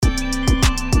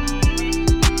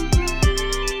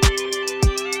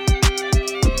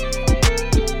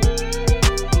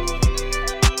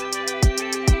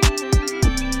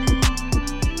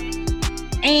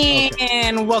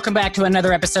welcome back to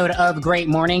another episode of Great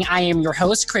Morning. I am your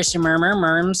host, Christian Murmur,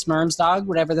 Merms Dog,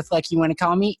 whatever the fuck you want to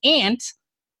call me, and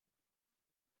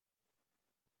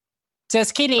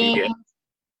just kidding. Okay.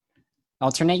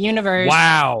 Alternate universe.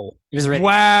 Wow. It was written.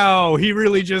 Wow. He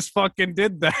really just fucking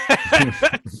did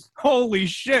that. Holy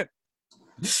shit.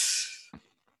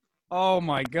 Oh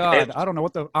my God. I don't know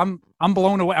what I'm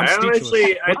blown away. I'm speechless.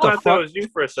 Honestly, I What the thought that was you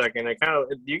for a second.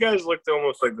 You guys looked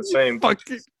almost like the same.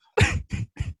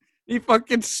 He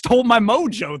fucking stole my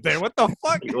mojo there. What the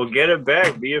fuck? Well, get it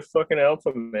back. Be a fucking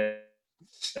alpha man.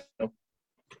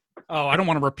 Oh, I don't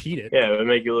want to repeat it. Yeah, it would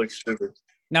make you look stupid.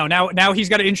 No, now he's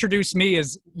got to introduce me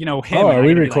as, him. Oh, are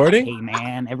we recording? Like, hey,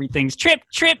 man, everything's trip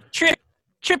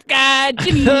guy,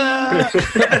 Jimmy.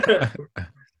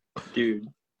 Dude.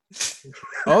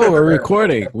 Oh, we're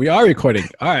recording. We are recording.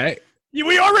 All right.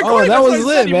 We are Oh, recording. that That's was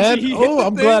what I said. lit, man. He hit Oh, the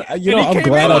I'm thing, glad. and he I'm came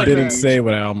glad in I like didn't that. say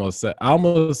what I almost said. I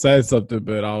almost said something,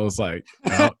 but I was like,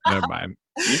 oh, never mind.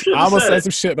 You should've I almost said said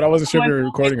some shit, but I wasn't sure if we were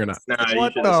recording or not. Nah, you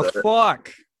What should've the said it.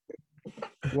 fuck?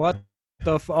 What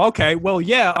the okay, well,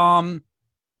 yeah,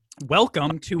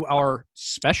 welcome to our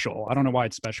special. I don't know why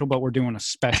it's special, but we're doing a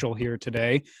special here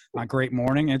today. Great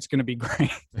morning. It's going to be great.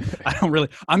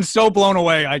 I'm so blown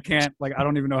away. I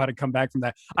don't even know how to come back from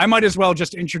that. I might as well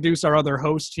just introduce our other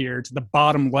host here. To the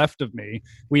bottom left of me,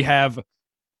 we have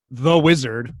the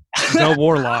wizard, the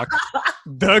warlock,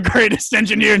 the greatest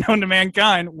engineer known to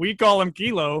mankind. We call him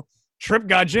Kilo. Trip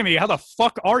God Jimmy. How the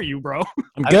fuck are you, bro?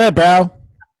 I'm good, bro.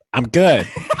 I'm good.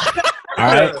 All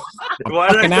right. Why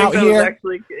did I think out that here. was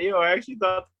actually? I actually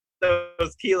thought that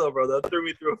was Kilo, bro. That threw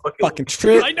me through a fucking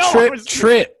Trip, I know, I was-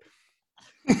 trip.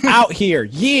 Out here,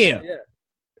 yeah. Yeah.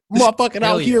 Motherfucking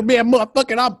Hell out here, man.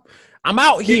 Motherfucking, I'm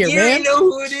out here, You man. know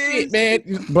who it Shit, is,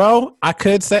 man. Bro, I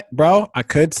could say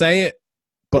it,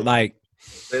 but like,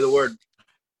 Say the word.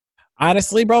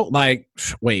 honestly, bro, like,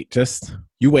 wait.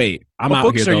 You wait. I'm What out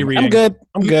books here. are you Though. reading? I'm good.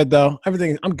 I'm good though. I'm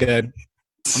good.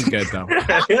 I'm good though.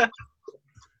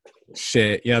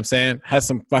 Shit, you know what I'm saying? Had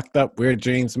some fucked up weird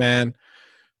dreams, man.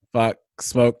 Fuck,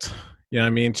 smoked. You know what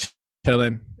I mean?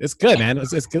 Chilling. It's good, man.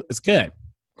 It's good. It's good.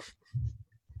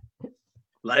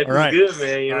 Life All right. is good,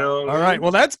 man. You know. All right.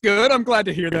 Well, that's good. I'm glad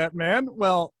to hear that, man.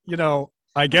 Well,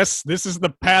 I guess this is the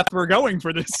path we're going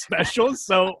for this special,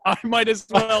 so I might as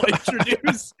well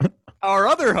introduce our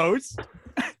other host.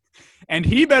 And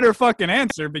he better fucking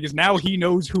answer because now he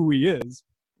knows who he is.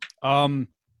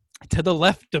 To the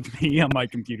left of me on my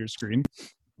computer screen,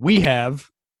 we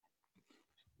have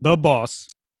the boss,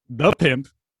 the pimp,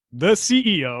 the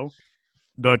CEO,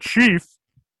 the chief,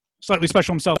 slightly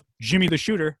special himself, Jimmy the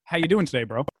Shooter. How you doing today,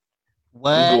 bro?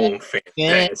 What? Doing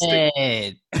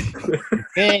fantastic.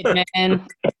 Good, man.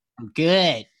 I'm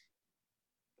good.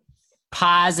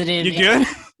 Positive. You good?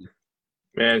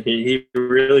 Man, he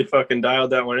really fucking dialed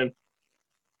that one in.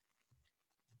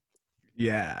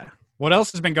 Yeah. What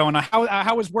else has been going on?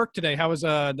 How was work today? How was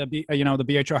the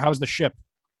BHO? How was the ship?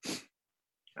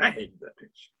 I hate that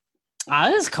bitch. Oh,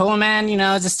 this is cool, man.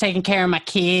 Just taking care of my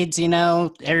kids.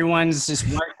 Everyone's just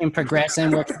working,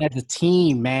 progressing, working as a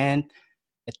team, man.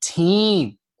 A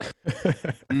team.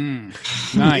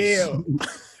 Nice. Yeah.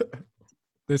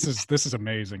 This is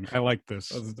amazing. I like this.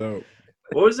 That's dope.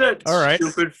 What was that All right.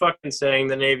 stupid fucking saying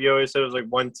the Navy always said? It was like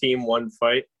one team, one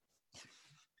fight.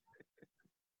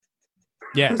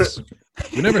 Yes.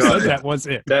 We never God, said that. That was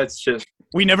it. That's just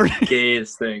We never.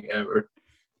 gayest thing ever.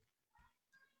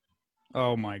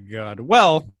 Oh my God.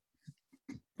 Well,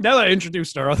 now that I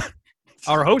introduced our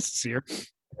hosts here,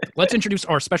 let's introduce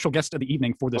our special guest of the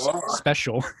evening for this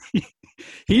special.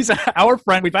 He's our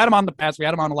friend. We've had him on the past. We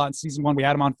had him on a lot in season 1. We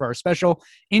had him on for our special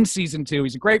in season 2.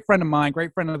 He's a great friend of mine,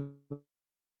 great friend of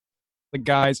the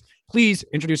guys. Please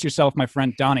introduce yourself, my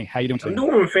friend Donnie. How you doing I'm today?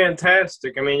 doing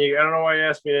fantastic. I mean, I don't know why you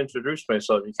asked me to introduce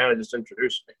myself. You kind of just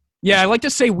introduced me. Yeah, I like to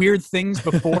say weird things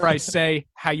before I say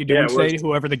how you doing Yeah, today,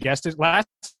 whoever the guest is. Last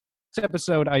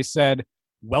episode, I said,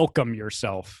 welcome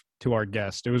yourself to our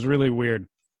guest. It was really weird.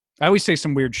 I always say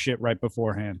some weird shit right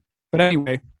beforehand. But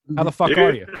anyway, how the fuck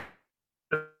are you?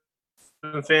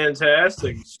 Doing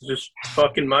fantastic. It's just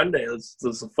fucking Monday. Let's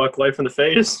fuck life in the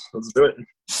face. Let's do it.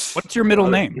 What's your middle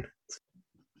name?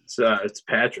 It's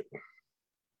Patrick.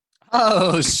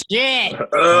 Oh, shit.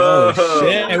 Oh,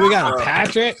 shit. And we got a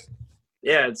Patrick.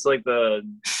 Yeah, it's like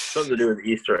something to do with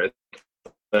Easter,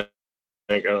 I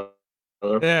think.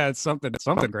 Yeah, it's something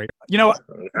great. We're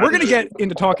going to get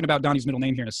into talking about Donnie's middle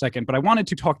name here in a second, but I wanted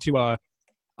to talk to,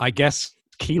 I guess,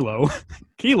 Kilo.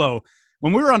 Kilo,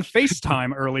 when we were on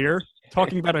FaceTime earlier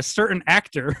talking about a certain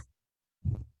actor,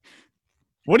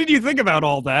 what did you think about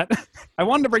all that? I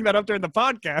wanted to bring that up during the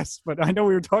podcast, but I know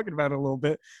we were talking about it a little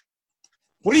bit.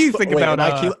 What do you think about...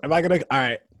 Am I gonna... All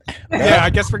right. Yeah, I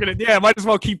guess we're gonna. Yeah, might as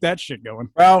well keep that shit going.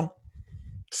 bro.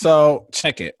 So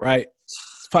check it, right?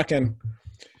 It's fucking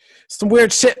some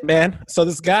weird shit, man. So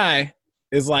this guy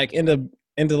is like into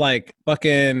like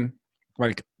fucking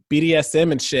like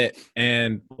BDSM and shit,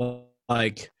 and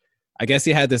like I guess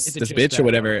he had this Is it this just bitch or that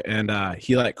whatever, and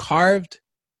he like carved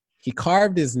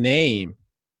his name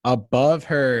above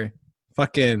her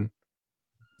fucking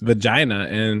vagina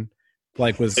and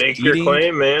like was Take your eating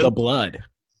claim, man. the blood.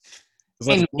 It's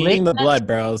like And eating the lick blood,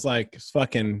 bro. It's like it's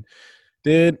fucking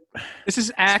dude. This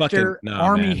is fucking- actor no,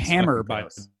 Army man, it's Hammer, fucking by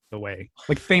gross. the way.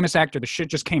 Like famous actor. The shit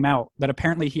just came out that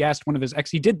apparently he asked one of his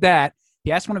he did that.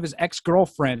 He asked one of his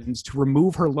ex-girlfriends to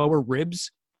remove her lower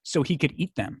ribs so he could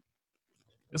eat them.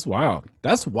 It's wild.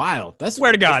 That's wild. That's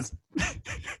Swear to God.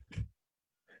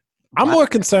 I'm more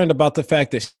concerned about the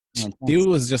fact that Yeah, he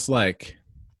was just like,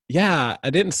 yeah, I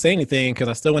didn't say anything because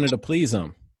I still wanted to please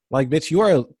him. Like, bitch,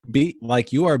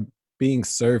 you are being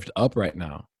served up right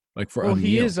now. Like for Well, a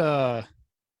he meal.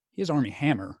 is Army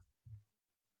Hammer.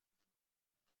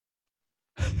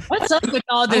 What's up with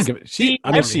all I don't this? give a- she,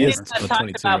 I mean, she is Everyone's a talking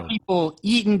 22 about year old. people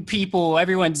eating people.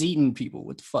 Everyone's eating people.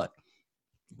 What the fuck?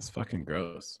 It's fucking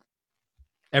gross.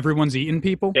 Everyone's eating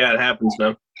people. Yeah, it happens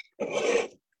now.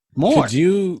 More.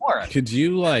 Could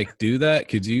you like do that?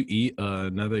 Could you eat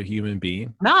another human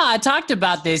being? Nah, I talked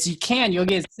about this. You can. You'll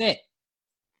get sick.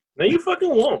 No, you fucking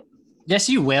won't. Yes,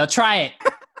 you will. Try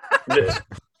it.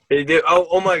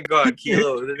 Oh my God,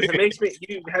 Kilo! It makes me.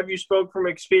 Have you spoke from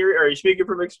experience? Are you speaking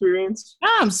from experience? Nah,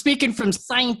 I'm speaking from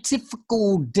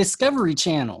Scientifical Discovery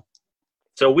Channel.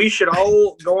 So we should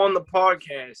all go on the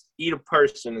podcast, eat a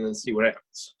person, and then see what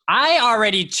happens. I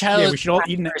already chose. Yeah, we should all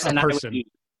the eat a person I would person. eat.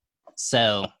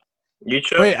 So You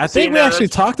chose. Wait, I See, think we now actually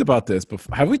that's- talked about this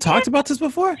before. Have we talked about this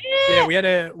before? Yeah, we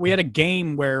had a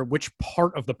game where which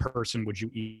part of the person would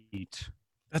you eat?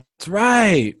 That's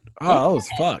right. Oh, that was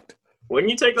fucked. Wouldn't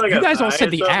you take like You a guys all thigh said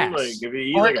or the something? ass. Like if you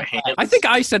eat Or like the a hand. I think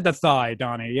I said the thigh,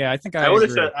 Donnie. Yeah, I think I would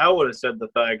have agree. said I would have said the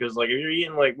thigh because like if you're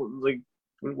eating like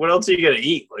what else are you gonna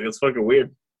eat? Like it's fucking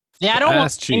weird. yeah, I don't Ass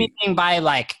want cheek. anything by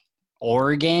like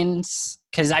organs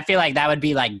because I feel like that would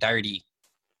be like dirty.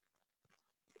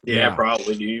 Yeah, Yeah.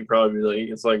 probably. Do you probably be like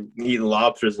it's like eating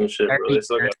lobsters and shit, bro. They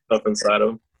still got stuff inside of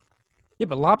them. Yeah,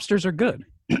 but lobsters are good.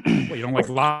 What, you don't like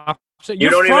lobster? You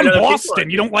You're don't even from know that people Boston.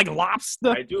 like You don't like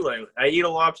lobster? I do like. I eat a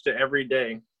lobster every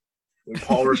day. And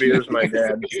Paul Revere's my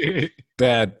dad.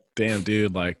 Dad, damn,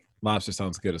 dude, like lobster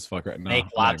sounds good as fuck right now. Make I'm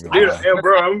not lobster. gonna Dude, lie. hey,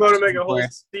 bro, I'm about to make a whole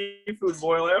seafood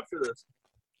boil after this.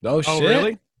 Oh, Oh, shit.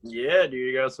 really? Yeah, dude,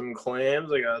 you got some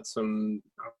clams. I got some.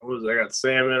 I got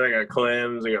salmon. I got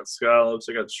clams. I got scallops.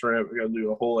 I got shrimp. I got to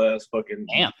do a whole ass fucking.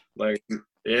 Damn. Like,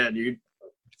 yeah, dude.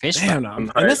 Fish. Damn,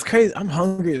 I'm and that's hyped. crazy. I'm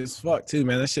hungry as fuck too,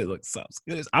 man. That shit sounds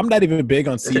good. I'm not even big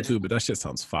on seafood, but that shit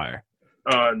sounds fire.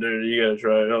 Oh, dude, you gotta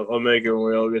try it. I'll make it when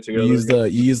we all get You together.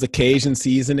 use the Cajun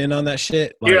seasoning on that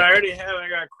shit. Like, Dude, I already have. I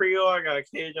got Creole. I got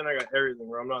Cajun. I got everything.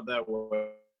 Bro, I'm not that way.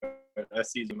 I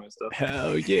season my stuff.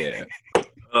 hell yeah.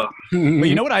 Ugh. But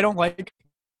you know what I don't like?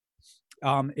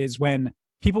 Is when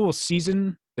people will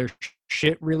season their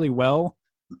shit really well,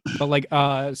 but like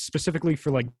specifically for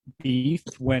like beef,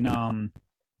 when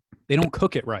they don't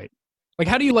cook it right. Like,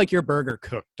 how do you like your burger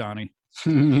cooked, Donnie?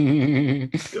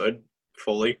 Good.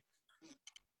 Fully.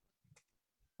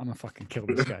 I'm gonna fucking kill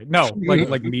this guy. No,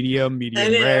 like medium And I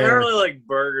don't rare. really like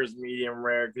burgers medium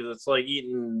rare because it's like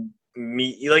eating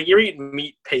meat. Like you're eating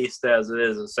meat paste as it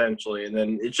is essentially, and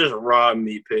then it's just raw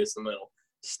meat paste in the middle.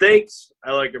 Steaks,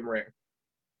 I like them rare.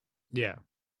 Yeah.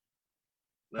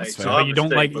 Like, That's so fair. I'll But you have a don't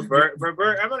steak, like-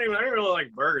 but I don't really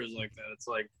like burgers like that. It's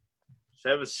like just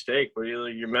have a steak, but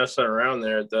you're messing around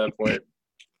there at that point.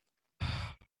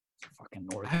 Fucking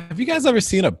North. Have you guys ever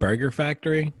seen a burger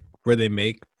factory where they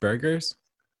make burgers?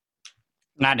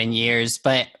 Not in years,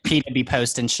 but Peter be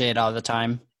posting shit all the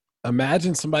time.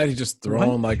 Imagine somebody just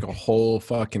throwing like a whole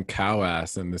fucking cow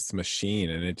ass in this machine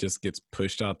and it just gets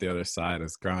pushed out the other side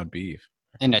as ground beef.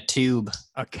 In a tube.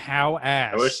 A cow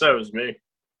ass. I wish that was me.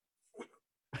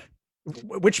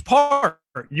 Which part?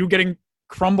 You getting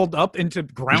crumbled up into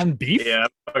ground beef? Yeah,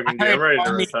 I I'm heard ready to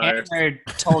Army retire. Hammer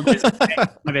told one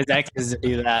of his exes to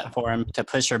do that for him, to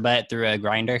push her butt through a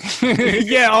grinder.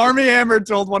 Yeah, Army Hammer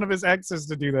told one of his exes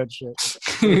to do that shit.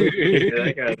 Yeah,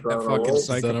 that guy's That on a fucking roll.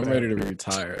 psych- Said I'm ready to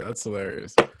retire. That's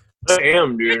hilarious. I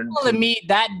am, dude. telling me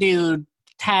that dude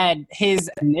had his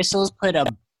initials put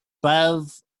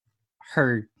above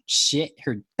her shit,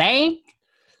 her thing?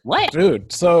 What?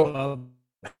 Dude, so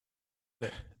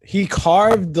he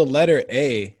carved the letter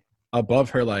A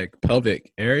above her like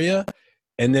pelvic area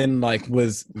and then like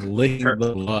was licking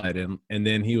the blood and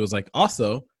then he was like,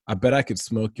 also, I bet I could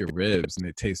smoke your ribs and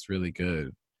it tastes really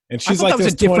good. And I she's thought like that was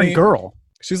this a different 20 girl.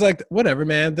 She's like, whatever,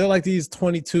 man. They're like these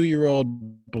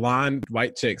 22-year-old blonde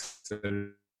white chicks. They're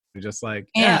just like,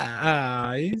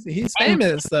 yeah, he's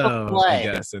famous though, I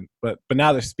guess. And but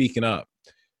now they're speaking up.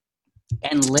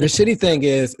 And The shitty thing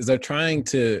is they're trying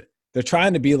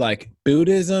to be like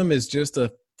Buddhism is just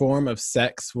a form of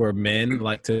sex where men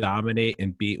like to dominate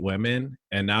and beat women,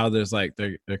 and now there's like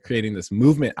they're creating this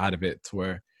movement out of it to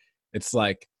where it's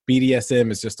like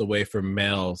BDSM is just a way for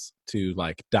males to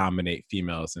like dominate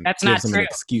females and That's gives not them true. an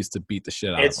excuse to beat the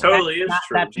shit out It of them. totally is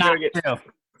true. That's You not gotta get-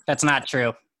 true. That's not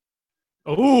true.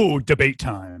 Oh, debate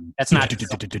time. That's not true.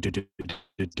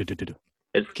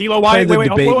 Kilo, why? Play the Wait,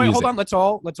 debate hold music. on. Let's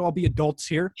all be adults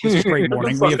here. This is great Shut the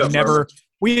morning. fuck up,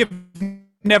 We have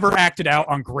never acted out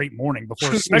on Great Morning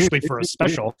before, especially for a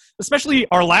special. Especially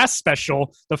our last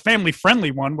special, the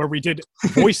family-friendly one, where we did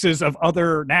voices of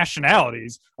other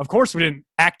nationalities. Of course, we didn't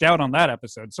act out on that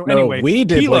episode. So No, anyway, we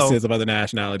did Kilo, voices of other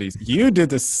nationalities. You did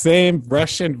the same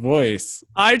Russian voice.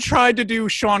 I tried to do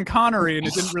Sean Connery, and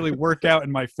it didn't really work out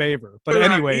in my favor. But Put it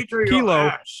on anyway, each of your Kilo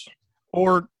ass.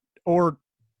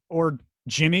 or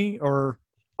Jimmy or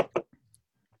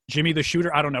Jimmy the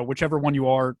Shooter. I don't know, whichever one you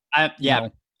are. Yeah, You know,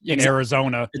 in exactly.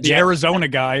 Arizona, the Yeah. Arizona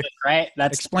guy. Right.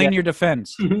 That's Explain your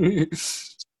defense.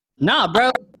 Nah,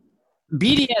 bro.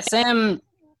 BDSM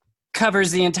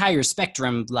covers the entire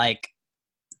spectrum. Like,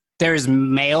 there's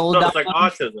male No, doms, it's like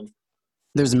autism.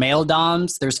 there's male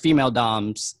doms, there's female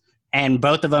doms, and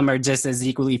both of them are just as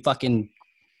equally fucking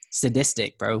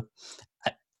sadistic, bro.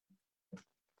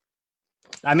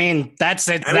 I mean, that's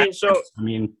it. I mean, so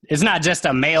It's not just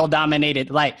a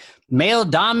male-dominated, like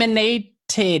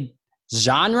male-dominated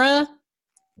genre.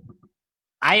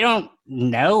 I don't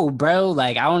know, bro.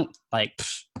 Like, I don't like.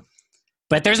 Pfft.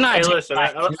 But there's not. hey, just, listen,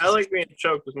 I like being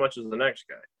choked as much as the next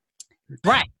guy.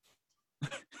 right.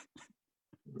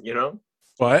 You know?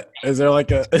 What? Is there like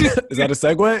a is that a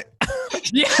segue?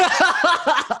 Yeah.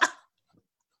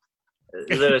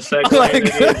 Is it a segue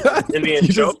Like- in being You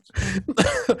just-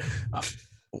 choked?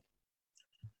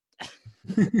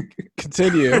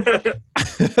 Continue. Leave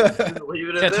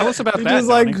it at Yeah, tell that. us about He that. just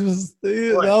like Donnie.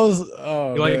 What? that was.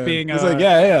 Oh, You like man. being, He's like,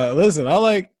 yeah. Listen,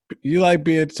 you like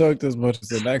being choked as much as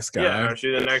the next guy. Yeah, aren't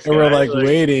you the next and guy? we're like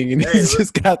waiting, and hey, he's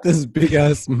just got this big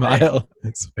ass smile on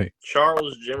his face.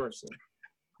 Charles Jimerson.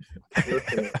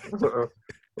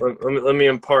 Listen, let me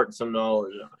impart some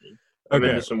knowledge on you. I'm Okay.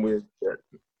 into some weird shit.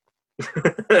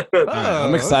 Oh,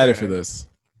 I'm excited okay. for this.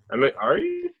 Are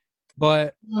you?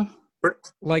 But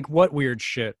like, what weird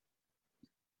shit?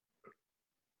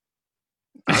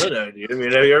 I don't know, dude. I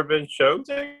mean, have you ever been choked?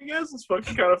 I guess it's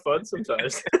fucking kind of fun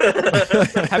sometimes.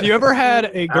 Have you ever had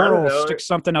a I don't girl know. stick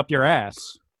something up your ass?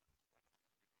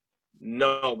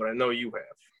 No, but I know you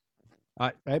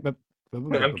have.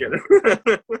 I'm kidding.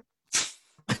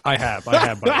 I have,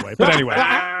 by the way. But anyway,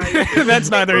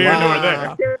 that's neither here nor there.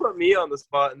 You can't put me on the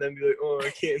spot and then be like, "Oh, I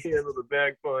can't handle the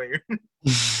backfire."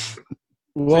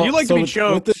 Well, So you like to be with-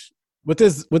 choked? with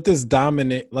this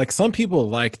dominant, like some people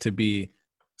like to be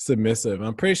submissive.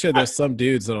 I'm pretty sure there's some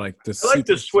dudes that are like this. I like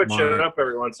to super switch smart. it up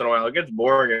every once in a while. It gets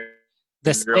boring.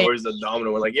 The You're always the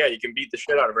dominant one. Like, yeah, you can beat the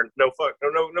shit out of her. No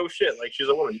shit. Like, she's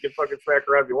a woman. You can fucking smack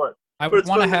her out if you want. I But would it's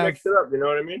want to fun to have mix it up. You know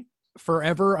what I mean?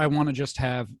 forever. I want to just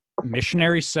have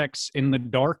missionary sex in the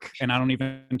dark, and I don't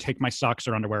even take my socks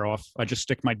or underwear off. I just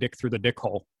stick my dick through the dick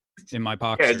hole in my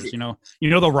boxers. You know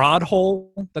the rod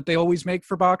hole that they always make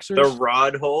for boxers. The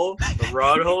rod hole,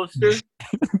 holster.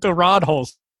 The rod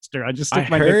holster. I just stick I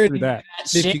my dick heard through that. That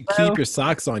If shit, you bro. keep your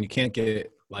socks on, you can't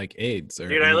get like AIDS or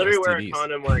Dude, I any literally wear a STDs.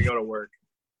 condom when I go to work.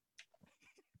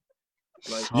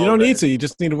 Like, You all don't day. need to. You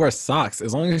just need to wear socks.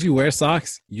 As long as you wear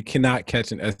socks, you cannot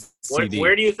catch an STD.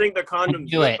 Where do you think the condoms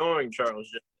Do it. are going, Charles?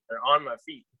 They're on my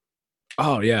feet.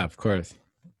 Oh yeah, of course.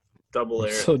 Double I'm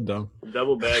air. so dumb.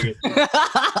 Double bag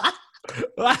it.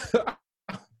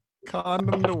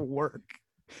 Condom to work.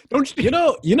 Don't you?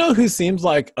 You know who seems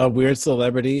like a weird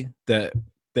celebrity that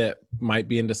might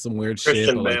be into some weird shit,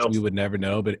 Christian but like Bale. we would never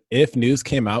know. But if news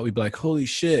came out, we'd be like, "Holy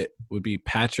shit!" Would be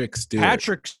Patrick Stewart.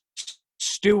 Patrick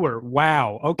Stewart.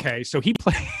 Wow. Okay, so he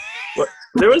played.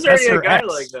 There was already a Professor guy X.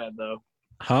 like that, though.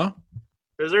 Huh?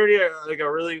 There's already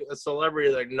a celebrity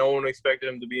like no one expected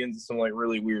him to be into some like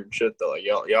really weird shit though. Like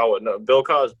y'all would know. Bill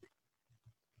Cosby.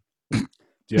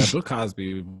 Yeah, Bill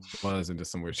Cosby was into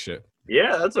some weird shit.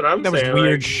 Yeah, that's what I'm That was saying.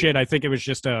 weird like, shit. I think it was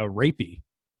just rapey.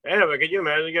 Yeah, but could you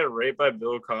imagine getting raped by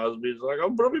Bill Cosby? He's like,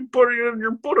 I'm probably putting it in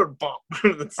your butter pop.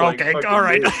 It's like, Okay, fucking all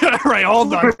right, weird. all right,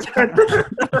 hold on.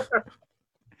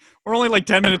 We're only like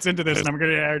 10 minutes into this, and I'm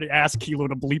gonna already ask Kilo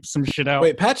to bleep some shit out.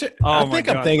 Wait, Patrick. Oh I my think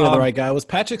I'm God. thinking of the right guy. Was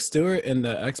Patrick Stewart in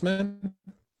the X-Men?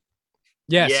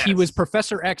 Yes, he was Yes.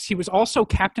 Professor X. He was also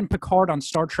Captain Picard on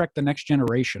Star Trek: The Next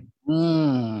Generation.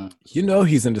 You know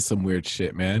he's into some weird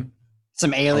shit, man.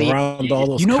 Some alien. Around all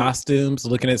those You know- costumes,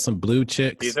 looking at some blue Do you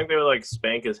chicks. think they would like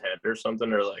spank his head or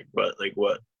something, or like what? Like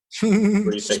what? What do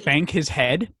you think? Spank his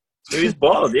head. He's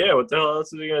bald. Yeah. What the hell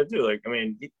else is he gonna do? Like, I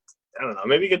mean, I don't know.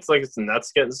 Maybe he gets like his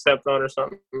nuts getting stepped on or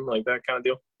something like that kind of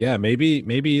deal. Yeah, maybe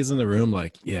he's in the room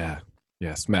like, yeah,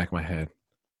 smack my head.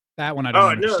 That one I don't Oh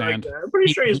no, understand. like, I'm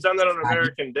pretty sure he's done that on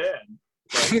American Dad.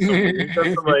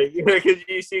 Like, because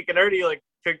you see, you can already like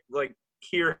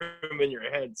hear him in your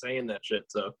head saying that shit.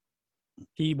 So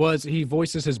He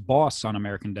voices his boss on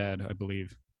American Dad, I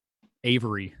believe.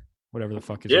 Avery, whatever the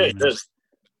fuck his yeah, he name is. does.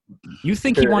 You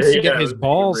think he wants to get Yeah, his it was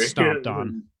balls Avery. stomped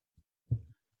on?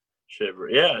 Shiver.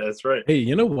 Yeah, that's right. Hey,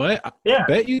 you know what? I Yeah.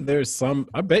 bet you there's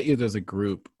a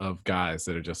group of guys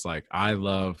that are just like, I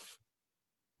love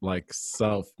like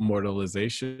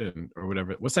self-mortalization or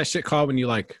whatever. What's that shit called when you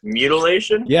like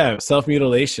Mutilation. Yeah,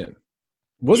 self-mutilation.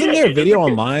 Wasn't Yeah, there a dude, video look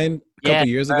at- online a couple Yeah,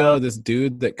 years bro. ago, this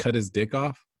dude that cut his dick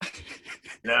off?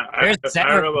 Yeah, There's I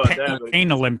don't know about that. But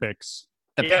Pain Olympics.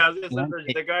 yeah, I was gonna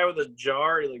say, the guy with a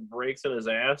jar, he like breaks in his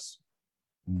ass.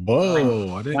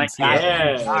 Whoa, I didn't Like, see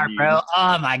Yeah. that. dude. bro.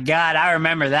 Oh my god, I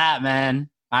remember that, man.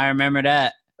 I remember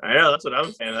that. I know, that's what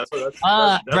I'm saying. That's bro.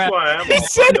 why I'm. He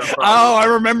said, "Oh, I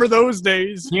remember those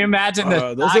days." Can you imagine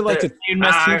the Those are like the you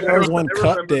must I see- those one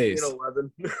cup remember being days.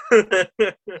 11.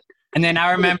 And then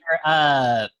I remember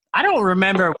I don't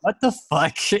remember what the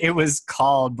fuck it was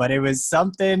called, but it was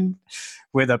something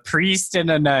with a priest and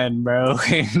a nun, bro.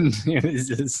 And it was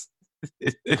just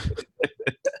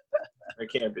That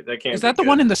can't be. That can't. Is that the be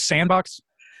one good. in the sandbox?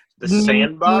 the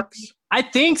sandbox? I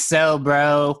think so,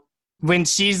 bro. When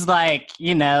she's like,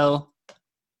 you know,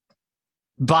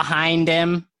 behind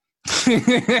him.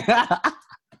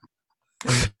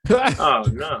 Oh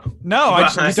no! No, I You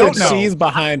just You I said don't know. she's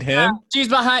behind him. She's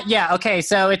behind. Yeah, okay.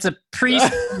 So it's a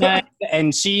priest nun,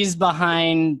 and she's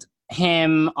behind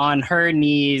him on her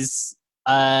knees,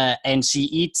 and she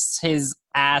eats his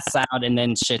ass out and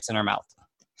then shits in her mouth.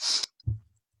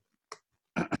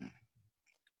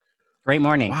 Great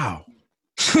morning. Wow.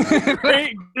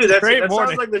 Great. Dude, that Great sounds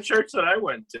morning. like the church that I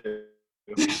went to.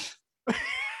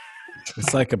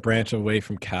 It's like a branch away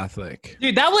from Catholic.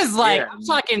 Dude, that was like Yeah. I'm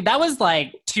talking. That was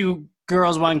like 2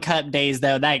 girls 1 cup days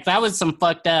though. Like that was some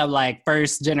fucked up like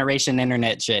first generation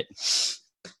internet shit.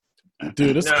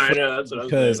 Dude, it's No, I crazy know that's what I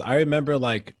was because saying. I remember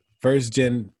like first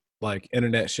gen like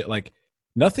internet shit, like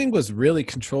nothing was really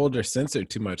controlled or censored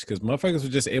too much because motherfuckers were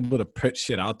just able to put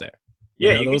shit out there. Yeah,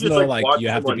 You know, you there was could no just, like watch you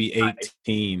have to be someone die.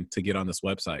 18 to get on this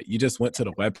website. You just went to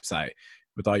the website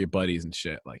with all your buddies and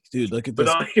shit. Like, dude, look at With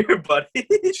this all your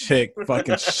buddies. chick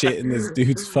fucking shit in this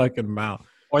dude's fucking mouth.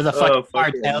 Or the Oh, fucking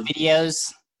fucking- cartel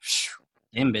videos.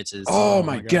 Them bitches. Oh, Oh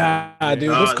my my god, God. dude,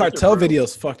 Oh, those those are cartel brutal.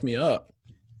 videos fucked me up.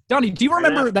 Donnie, do you I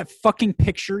remember know. that fucking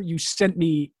picture you sent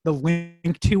me the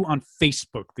link to on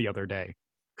Facebook the other day?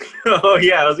 Oh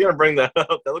yeah, I was gonna bring that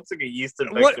up. That looks like a yeast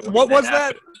infection. What was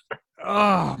that?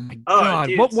 Oh my god!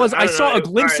 dude, What so was? I I don't saw know. a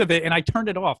glimpse Alright. of it and I turned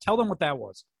it off. Tell them what that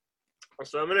was.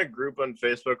 So I'm in a group on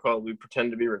Facebook called "We Pretend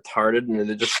to Be Retarded," and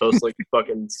they just post like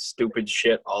fucking stupid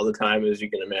shit all the time, as you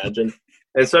can imagine.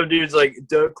 And some dude's like,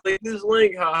 "Don't click this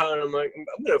link, haha," and I'm like,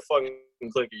 "I'm gonna fucking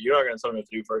click it. You're not gonna tell me what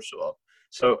to do first of all."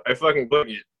 So I fucking click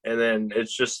it, and then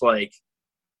it's just like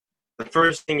the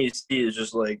first thing you see is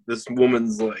just like this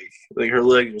woman's like her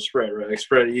legs are spread, right, like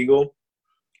spread eagle,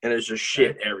 and it's just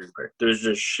shit everywhere. There's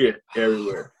just shit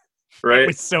everywhere, right?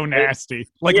 It's so nasty,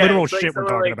 like Yeah, literal it's like shit we're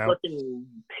someone, talking like, about. Fucking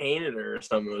painted her or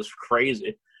something. It was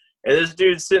crazy. And this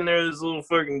dude's sitting there, this little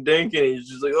fucking dink, and he's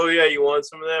just like, "Oh yeah, you want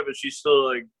some of that?" But she's still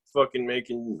like fucking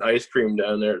making ice cream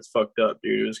down there. It's fucked up,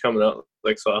 dude. It was coming out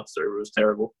like soft serve. It was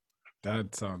terrible.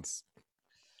 That sounds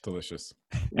delicious.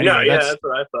 Anyway, no, yeah, that's- that's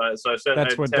what I thought. So I sent.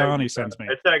 that's I what tagged- Donnie sends me.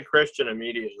 I tagged Christian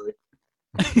immediately.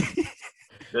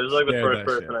 This was like the Yeah, first that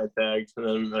person I tagged, and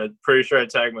then I'm pretty sure I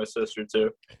tagged my sister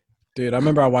too. Dude, I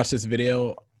remember I watched this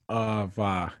video of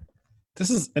this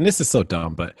is so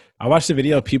dumb, but I watched a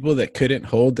video of people that couldn't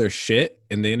hold their shit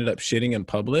and they ended up shitting in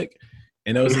public.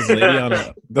 And there was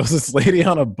this lady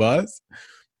on a bus,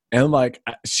 and like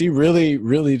she really,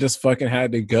 really just fucking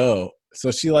had to go.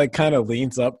 So she like kind of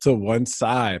leans up to one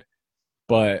side,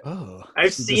 but Oh,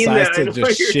 I've she seen that. decides I to know just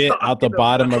what you're shit out the talking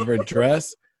bottom about. of her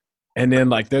dress. And then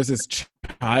like there's this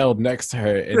child next to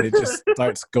her, and it just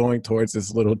starts going towards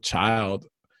this little child.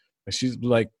 And she's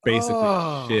like basically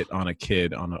Oh. shit on a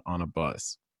kid on a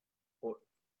bus.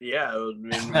 Yeah, it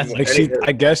was, Like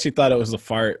I guess she thought it was a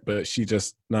fart, but she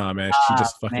just man, she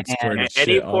just fucking man. squirted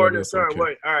any shit all port. over this Sorry, little kid.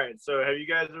 wait. All right. So, have you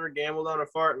guys ever gambled on a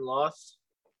fart and lost?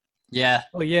 Yeah.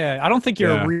 Well, yeah, I don't think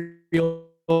you're Yeah. a real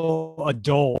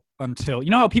adult until, you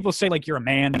know how people say like you're a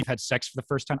man and you've had sex for the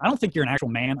first time? I don't think you're an actual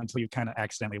man until you kind of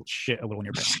accidentally shit a little in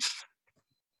your pants.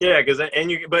 Yeah,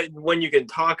 but when you can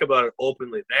talk about it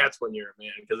openly, that's when you're a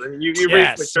man. Because then you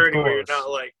Yes, reach maturity of where you're course. not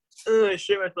like, I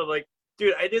shit myself. Like,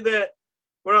 dude, I did that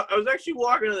when I was actually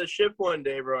walking to the ship one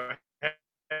day, bro. I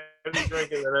was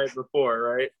drinking the night before,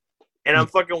 right? And I'm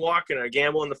fucking walking. I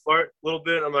gamble in the fart a little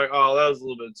bit. I'm like, oh, that was a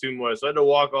little bit too much. So I had to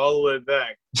walk all the way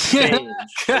back, change,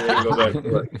 and then go back to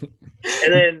work.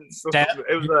 And then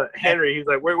it was Henry. He's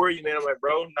like, where were you, man? I'm like,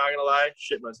 bro, not gonna lie,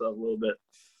 shit myself a little bit.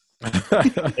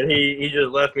 And he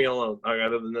just left me alone. I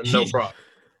got no problem.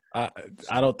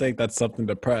 I don't think that's something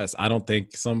to press. I don't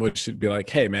think someone should be like,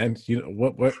 "Hey, man, you know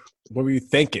what were you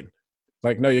thinking?"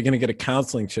 Like, no, you're gonna get a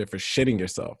counseling shit for shitting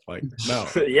yourself. Like, no.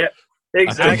 Yeah,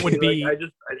 exactly. would be- like,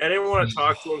 I didn't want to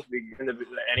talk to him to begin to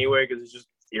anyway because it's just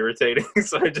irritating.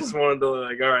 So I just wanted to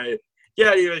like, all right,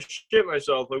 yeah, dude, I shit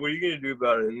myself. Like, what are you gonna do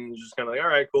about it? And just kind of like, all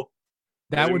right, cool.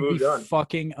 That We would be moved on.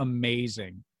 fucking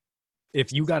amazing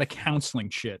if you got a counseling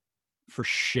shit for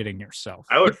shitting yourself.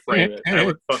 I would frame it. I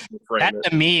would fucking frame That's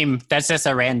it. a meme. That's just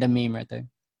a random meme right there.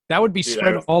 That would be Dude,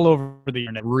 spread I- all over the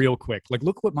internet real quick. Like,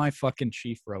 look what my fucking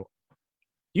chief wrote.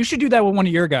 You should do that with one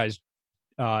of your guys,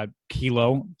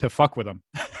 Kilo, to fuck with him.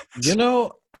 You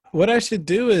know what I should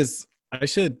do is I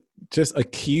should just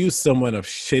accuse someone of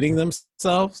shitting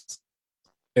themselves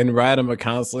and write them a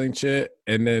counseling shit,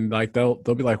 and then like they'll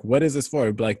be like, "What is this for?"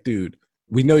 I'd be like, "Dude,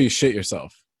 we know you shit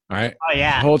yourself. All right, Oh the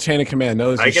yeah. whole chain of command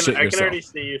knows you I shit can yourself." already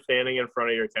see you standing in front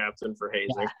of your captain for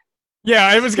hazing. Yeah,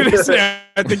 I was gonna say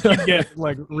I think you'd get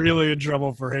like really in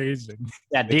trouble for hazing.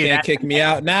 Yeah, They dude. can't kick me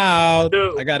out now.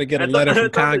 Dude, I got to get a I thought- letter I from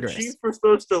thought Congress. The chiefs were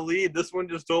supposed to lead. This one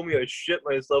just told me I shit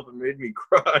myself and made me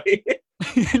cry.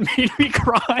 It made me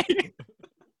cry.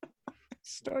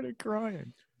 Started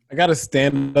crying. I got to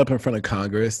stand up in front of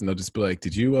Congress, and they'll just be like,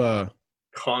 "Did you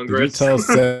Congress. tell It's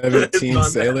 17 not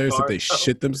that sailors that far. they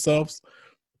shit themselves?"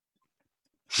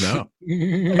 No,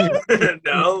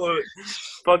 No,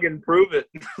 fucking prove it.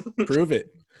 prove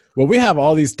it. Well, we have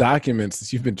all these documents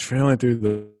that you've been trailing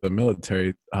through the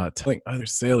military, telling other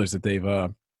sailors that they've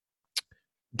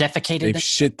Defecated.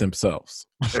 shit themselves.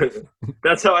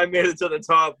 That's how I made it to the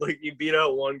top. Like, you beat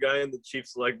out one guy in the chief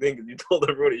select thing because you told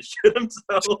everybody to shit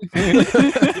himself.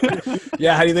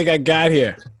 Yeah, how do you think I got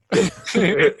here?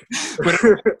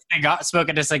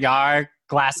 Smoking a cigar,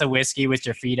 glass of whiskey with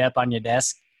your feet up on your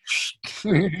desk.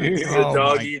 It's Oh a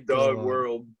dog my eat dog God.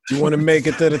 world. You want to make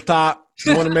it to the top?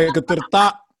 You want to make it to the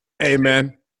top? Hey,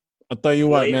 man, I'll tell you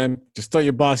what, Wait. man. Just tell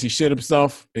your boss he shit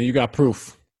himself, and you got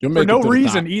proof. You'll For make it no to the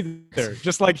reason top. either.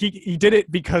 Just like he did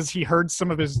it because he heard some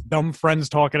of his dumb friends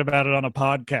talking about it on a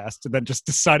podcast and then just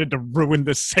decided to ruin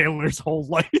this sailor's whole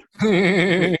life.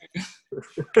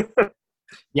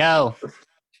 Yo,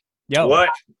 Yo, What?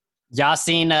 y'all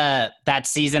seen that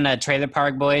season of Trailer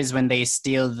Park Boys when they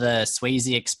steal the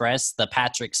Swayze Express, the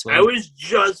Patrick Swayze? I was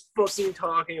just fucking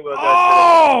talking about that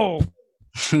Oh,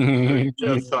 today.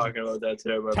 Just talking about that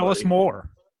today. my tell us buddy. more.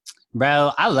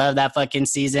 Bro, I love that fucking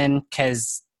season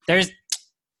because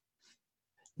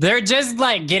they're just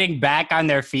like getting back on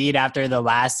their feet after the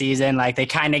last season. Like they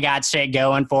kind of got shit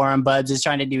going for him. Bubs is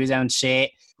trying to do his own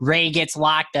shit. Ray gets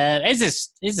locked up. It's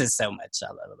just so much I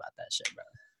love about that shit, bro.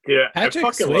 Yeah, I Patrick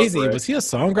fucking love Swayze, Ray. was he a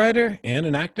songwriter and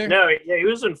an actor? No, yeah, he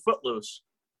was in Footloose.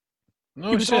 No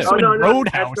He was shit. also Oh in no,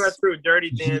 Roadhouse. that's not true. Dirty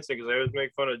Dancing, because I always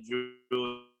make fun of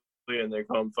Julie, and they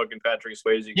call him fucking Patrick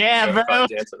Swayze. Yeah, bro. Caught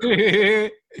dancing.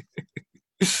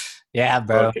 Yeah,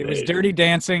 bro. Fucking It was idiot. Dirty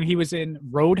Dancing. He was in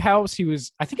Roadhouse.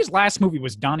 I think his last movie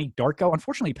was Donnie Darko.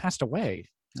 Unfortunately, he passed away.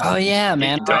 Oh yeah,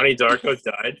 man. Donnie Darko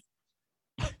died.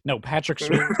 No, Patrick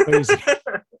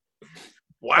Swayze.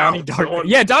 Wow. Donnie Darko. someone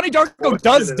Yeah, Donnie Darko posted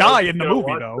does it. I die was in the gonna movie,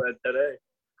 watch though. that today.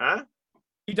 Huh?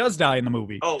 He does die in the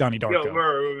movie, Oh, Donnie yo, Darko.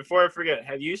 Murr, before I forget,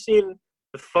 have you seen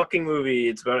the fucking movie?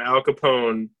 It's about Al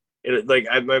Capone.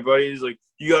 My buddy's like,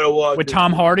 you gotta watch With it."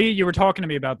 Tom Hardy? You were talking to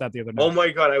me about that the other night. Oh my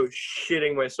god, I was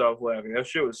shitting myself laughing. That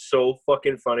shit was so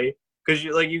fucking funny. Cause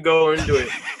you go into it,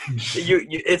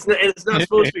 it's not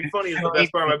supposed to be funny. It's the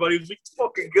best part. My buddy was like, it's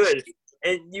fucking good,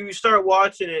 and you start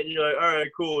watching it, and you're like, all right,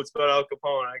 cool. It's about Al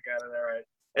Capone. I got it, all right.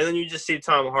 And then you just see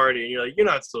Tom Hardy, and you're like, you're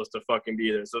not supposed to fucking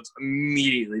be there. So it's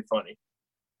immediately funny.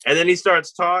 And then he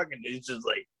starts talking, and he's just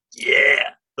like, yeah,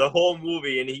 the whole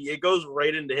movie, and it goes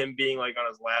right into him being like on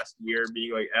his last year,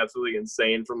 being like absolutely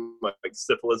insane from like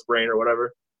syphilis brain or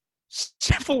whatever.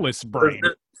 Syphilis brain.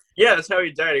 Yeah, that's how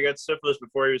he died. He got syphilis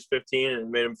before he was 15, and it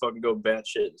made him fucking go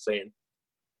batshit insane.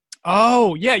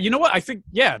 Oh, yeah. You know what? I think,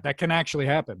 yeah, that can actually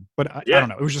happen. But I Yeah. don't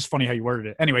know. It was just funny how you worded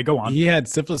it. Anyway, go on. He had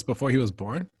syphilis before he was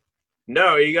born?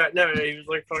 No, he was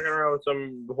like fucking around with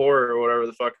some whore or whatever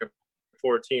the fuck.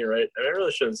 14, right? I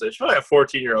really shouldn't say. She's probably a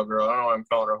 14-year-old girl. I don't know why I'm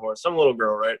calling her a whore. Some little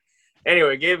girl, right?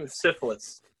 Anyway, gave him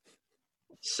syphilis.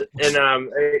 And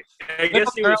I guess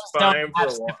he was fine for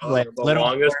the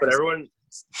longest, but everyone.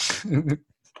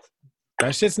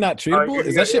 That shit's not treatable?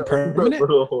 Is that shit permanent?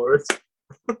 Little whores.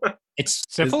 It's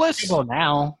Syphilis? treatable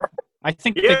now. I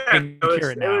think Yeah, they can cure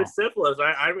it now. It was syphilis.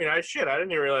 I mean, I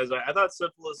didn't even realize that. I thought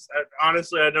syphilis.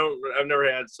 Honestly, I've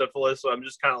never had syphilis, so I'm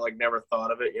just kind of like never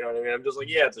thought of it. You know what I mean? I'm just like,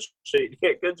 yeah, it's a shit.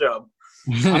 Yeah, good job.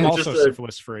 I'm It's also just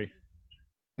syphilis free.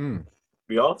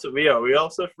 We all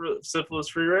syphilis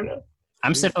free right now.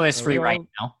 I'm syphilis free right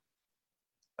now.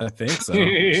 I think so. Should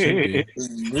be.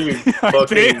 You I fucking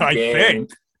think. gang.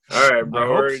 All right, bro. I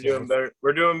hope We're so. doing better.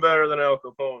 We're doing better than Al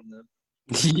Capone then.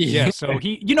 Yeah, so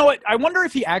you know what? I wonder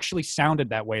if he actually sounded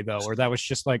that way though, or that was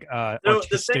just like No, the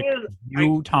artistic thing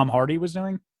is, Tom Hardy was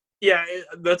doing. Yeah,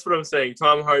 that's what I'm saying.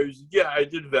 Tom Hardy's, yeah, I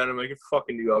did Venom. I could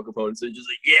fucking do Al Capone. So just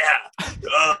like, yeah,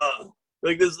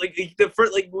 like this, like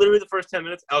literally the first 10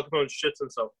 minutes, Al Capone shits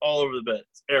himself all over the bed.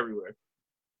 It's everywhere.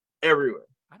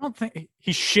 I don't think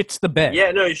he shits the bed.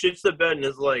 Yeah, no, he shits the bed and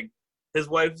his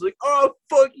wife's like, oh,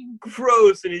 fucking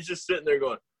gross, and he's just sitting there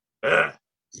going, ugh.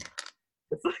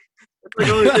 It's like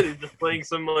all he did. He's just playing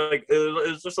some like it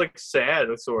was just like sad,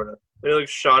 sort of. He like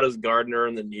shot his gardener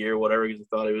in the knee or whatever because he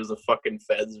thought he was the fucking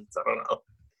feds. I don't know.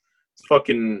 It's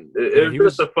fucking. It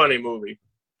was just a funny movie.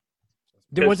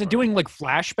 Was it doing like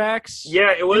flashbacks?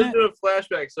 Yeah, it was doing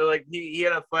flashbacks. So like he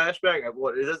had a flashback.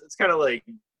 It's kind of like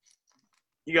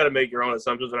you got to make your own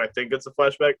assumptions, and I think it's a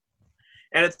flashback.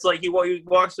 And it's like he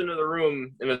walks into the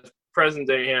room and it's present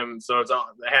day him, so it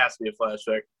has to be a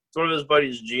flashback. It's one of his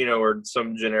buddies, Gino, or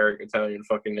some generic Italian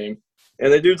fucking name.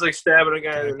 And the dude's like stabbing a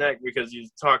guy in the neck because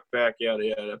he's talked back, yada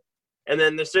yada. And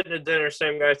then they're sitting at dinner,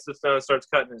 same guy sits down and starts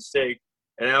cutting his steak,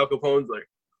 and Al Capone's like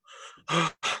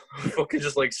fucking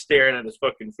just like staring at his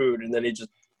fucking food, and then he just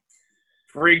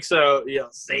freaks out,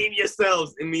 save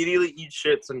yourselves, immediately eats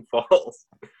shits and falls.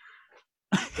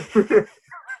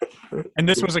 And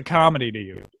this was a comedy to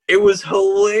you. It was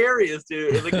hilarious,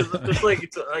 dude. Because it's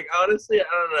like honestly, I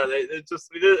don't know.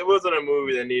 It wasn't a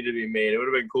movie that needed to be made. It would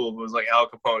have been cool if it was like Al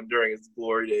Capone during his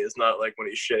glory days, not like when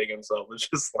he's shitting himself. It's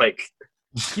just like,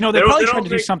 they probably tried to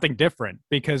do something different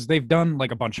because they've done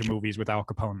like a bunch of movies with Al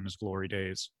Capone in his glory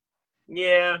days.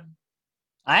 Yeah,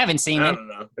 I haven't seen I it. don't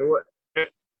know.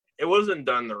 It wasn't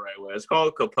done the right way. It's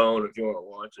called Capone if you want to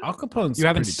watch it. Al Capone's You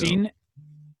haven't pretty seen? dope.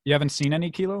 You haven't seen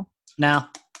any, Kilo? No.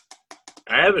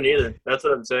 I haven't either. That's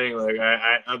what I'm saying. Like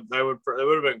I would. It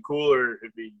would have been cooler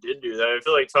if he did do that. I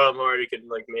feel like Tom Hardy could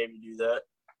like maybe do that.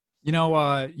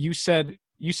 You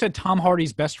said Tom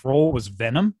Hardy's best role was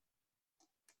Venom.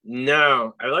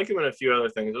 No, I like him in a few other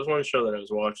things. There's one show that I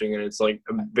was watching, and it's like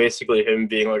basically him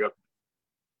being like a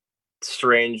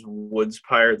strange woods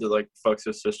pirate that like fucks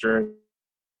his sister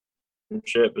and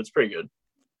shit. But it's pretty good.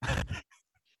 I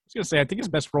was gonna say I think his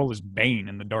best role is Bane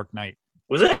in The Dark Knight.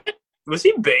 Was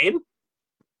he Bane?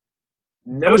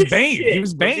 No, It was Bane. shit. He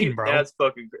was Bane, bro. That's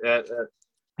fucking.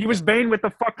 He was Bane with the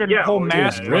fucking whole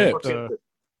mask. ripped.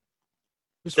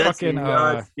 Just That's fucking.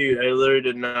 nuts, dude. I literally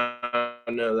did not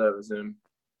know that was him.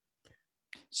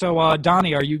 So,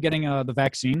 Donnie, are you getting the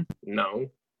vaccine?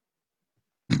 No.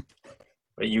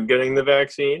 Are you getting the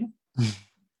vaccine? I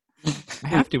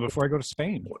have to before I go to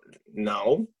Spain.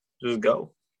 No. Just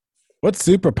go. What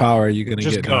superpower are you going to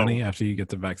Just get, go. Donnie, after you get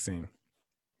the vaccine?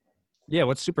 Yeah,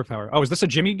 what's superpower? Oh, is this a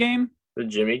Jimmy game? The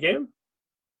Jimmy game?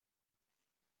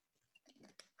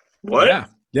 What?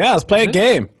 Yeah, let's play a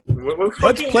game. What Let's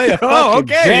fucking- play a fucking Oh,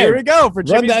 okay. game. Here we go for Run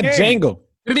Jimmy's that game. jangle.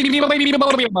 Introducing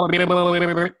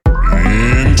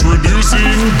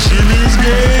Jimmy's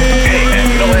Game. Hey man,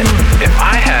 you know what? If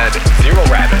I had 0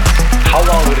 rabbits, how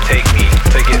long would it take me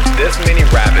to get this many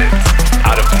rabbits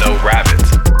out of no rabbits?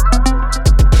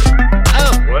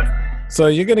 What? So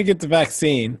you're going to get the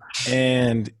vaccine,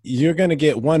 and you're going to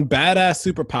get one badass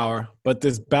superpower, but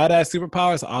this badass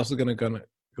superpower is also going to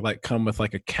like come with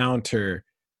like a counter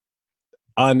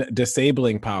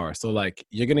undisabling power. So like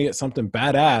you're going to get something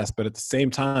badass, but at the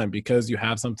same time, because you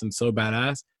have something so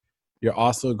badass, you're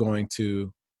also going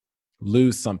to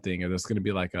lose something, or there's going to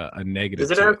be like a negative.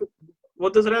 Does it have to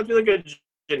be like a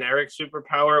generic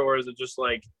superpower, or is it just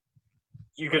like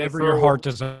you can Whatever throw your heart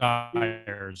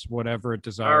desires, whatever it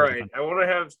desires. All right, I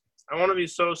want to be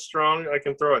so strong I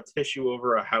can throw a tissue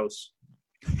over a house.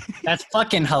 That's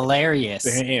fucking hilarious.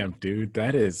 Damn, dude,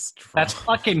 that is. That's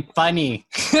fucking funny.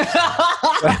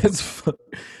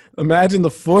 Imagine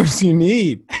the force you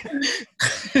need.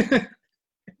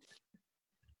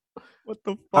 What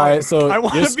the fuck? All right, so I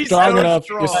wanna you're be strong so enough.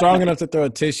 strong. You're strong enough to throw a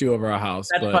tissue over a house,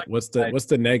 That's but fucking what's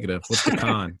the negative? What's the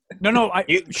con? No.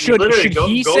 You Should literally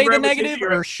he go say the grab a negative,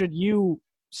 tissue. or should you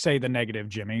say the negative,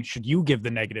 Jimmy? Should you give the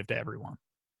negative to everyone?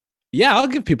 Yeah, I'll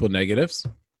give people negatives.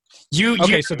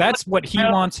 Okay, so that's what he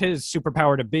wants his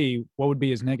superpower to be. What would be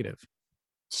his negative?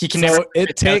 He can So never.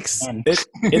 it takes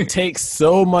it takes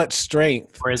so much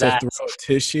strength Where's to that? throw a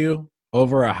tissue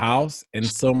over a house, and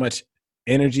so much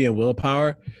energy and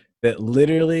willpower that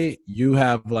literally you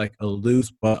have like a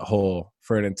loose butthole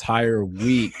for an entire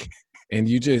week, and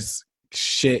you just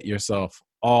shit yourself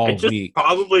all I just week.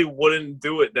 probably wouldn't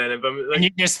do it then if I'm And like. you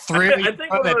just I threw.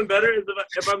 think what I'm better is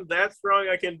if I'm that strong,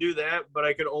 I can do that, but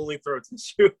I can only throw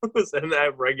tissues and I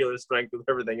have regular strength with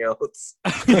everything else.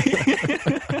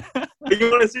 You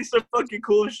want to see some fucking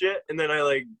cool shit, and then I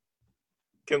like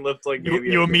can lift like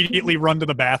You immediately run to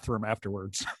the bathroom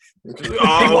afterwards. Hey,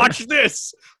 Oh, watch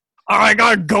this. All right, I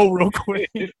gotta go real quick.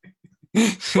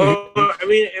 well, I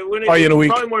mean, Are you in a it's week?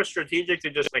 probably more strategic to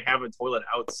just like have a toilet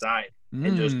outside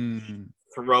and just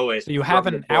throw it. So you have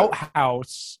from an the toilet.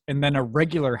 outhouse, and then a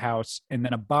regular house, and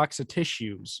then a box of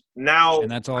tissues, Now,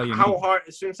 and that's all you how need. hard?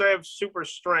 Since I have super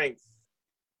strength,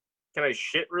 can I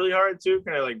shit really hard too?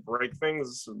 Can I like break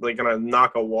things? Like, can I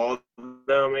knock a wall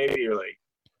down maybe, or like?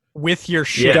 With your You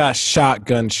shit. got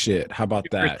shotgun shit. How about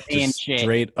Super that? thin Just shit.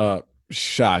 straight up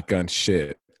shotgun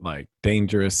shit, like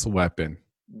dangerous weapon.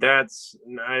 That's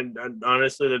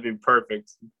honestly that'd be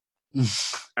perfect.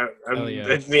 Hell yeah.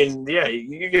 I mean, yeah,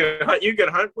 you can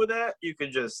hunt with that. You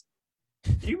could just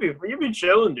you be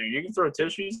chilling, dude. You can throw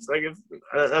tissues. Like if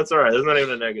that's all right. There's not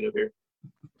even a negative here.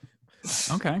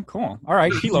 Okay, cool. All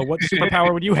right, Kilo, what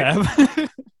superpower would you have?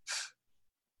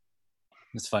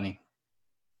 It's funny.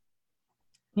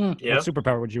 Yeah. What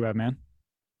superpower would you have, man?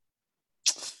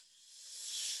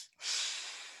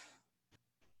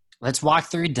 Let's walk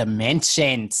through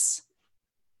dimensions.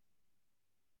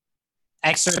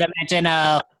 Extra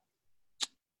dimensional.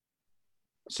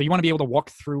 So you want to be able to walk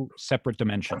through separate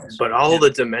dimensions. But all the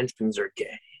dimensions are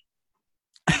gay.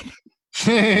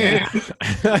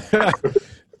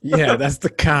 Yeah, that's the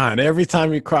con. Every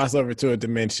time you cross over to a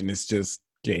dimension, it's just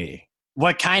gay.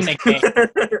 What kind of gay?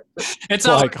 It's It's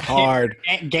all like hard.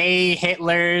 gay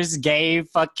Hitlers, gay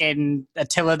fucking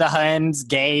Attila the Huns,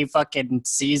 gay fucking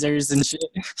Caesars and shit.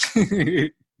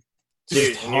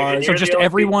 Dude, hard. and So you're just the only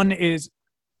everyone is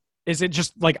it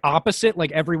just like opposite?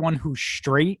 Like everyone who's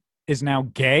straight is now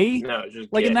gay? No,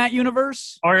 just Like gay. in that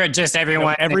universe? Or just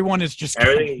everyone. Everyone is just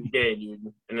Everything is gay,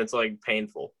 dude, and it's like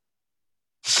painful.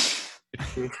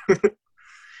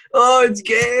 Oh, it's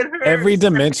gay. It hurts. Every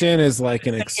dimension is like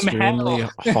an Same extremely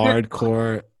hell.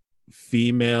 hardcore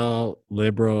female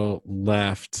liberal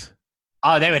left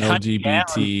Oh, they would hunt you down.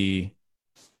 LGBT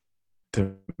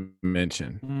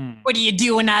dimension. Hmm. What are you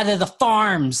doing out of the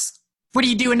farms? What are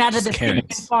you doing out of the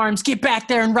Karens. farms? Get back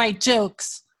there and write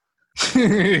jokes.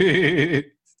 Skin.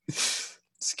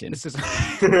 This is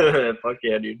Fuck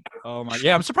yeah, dude. oh my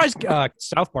I'm surprised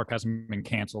South Park hasn't been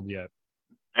canceled yet.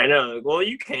 I know. Well,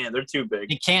 you can't. They're too big.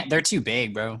 You can't. They're too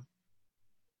big, bro.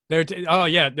 Oh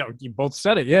yeah, no, you both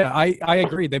said it. Yeah, I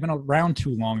agree. They've been around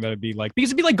too long. That'd be like because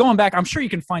it'd be like going back. I'm sure you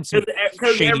can find some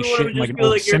Because shady everyone shit would in like just an be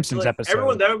old like, Simpsons like, episode.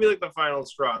 everyone that would be like the final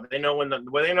straw. They know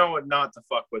they know what not to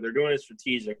fuck with. They're doing it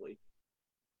strategically.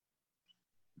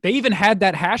 They even had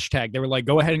that hashtag. They were like,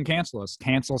 "Go ahead and cancel us.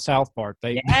 Cancel South Park."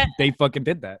 They Yeah. they fucking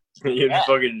did that. You Yeah.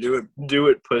 fucking do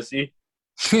it, pussy.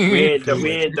 We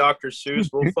ain't Dr. Seuss.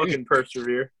 We'll fucking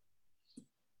persevere.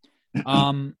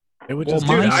 It would Well, just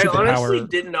my Dude, I superpower- honestly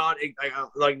did not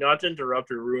like not to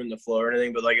interrupt or ruin the flow or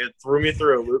anything, but like it threw me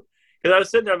through a loop. Because I was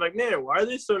sitting there, I'm like, man, why are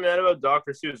they so mad about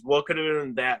Dr. Seuss? What could have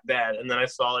been that bad? And then I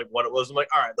saw like what it was. I'm like,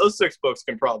 all right, those 6 books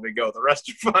can probably go. The rest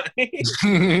are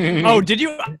fine. Oh, did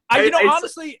you?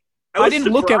 Honestly, I was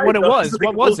didn't look at what it surprised. was. I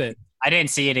What like, was it? I didn't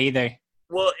see it either.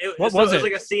 Well, What so was it it? was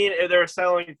like a scene. They were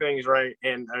selling things, right?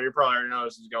 And you probably already know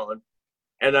this is going.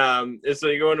 And so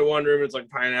you go into one room, it's like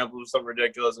pineapple or something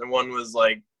ridiculous, and one was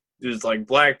like just like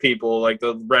black people, like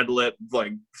the red lip,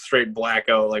 like straight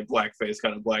blacko, like blackface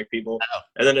kind of black people. Oh.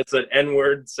 And then it's an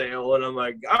N-word sale, and I'm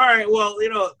like, all right, well,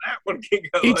 that one can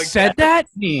go. It like said that. that.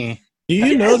 Yeah, Do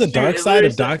you know the Dude, dark it side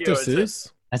of literally Dr. said,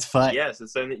 Seuss? that's fun. Yes,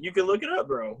 it's in, you can look it up,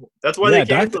 bro. That's why Yeah,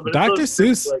 they canceled it. Dr. It's so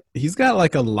Seuss, like, he's got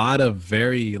like a lot of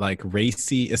very like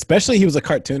racy, especially he was a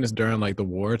cartoonist during like the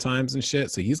war times and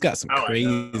shit. So he's got some Oh, I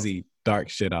know. crazy dark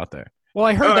shit out there. Well,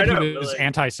 I heard Oh, I that know, he but, was like-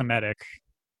 anti-Semitic.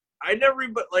 I never,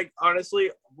 but like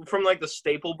honestly, from like the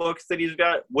staple books that he's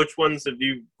got, which ones have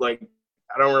you like?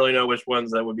 I don't really know which ones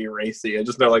that would be racy. I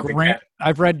just know like the Green, cat.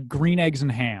 I've read Green Eggs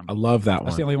and Ham. I love that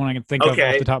That's the one. only one I can think of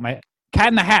Okay. off the top of my head. Cat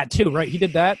in the Hat too, right? He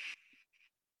did that.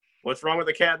 What's wrong with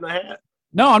the Cat in the Hat?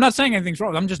 No, I'm not saying anything's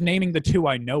wrong. I'm just naming the two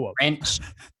I know of. Grinch.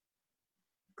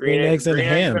 Green eggs and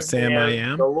ham, eggs Sam I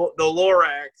am. The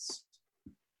Lorax.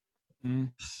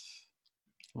 Mm.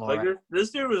 Like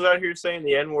this dude was out here saying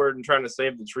the N-word and trying to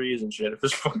save the trees and shit. It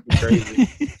was fucking crazy.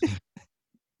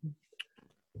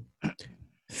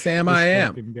 Sam I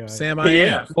am. Fucking guy. Sam I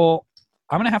Yeah. am. Well,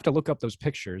 I'm gonna have to look up those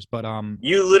pictures, but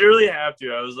You literally have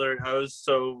to. I was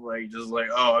so like, just like,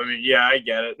 oh, I mean, yeah, I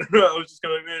get it. I was just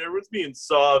kind of, man, everyone's being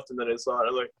soft, and then I saw it.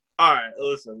 I'm like, all right,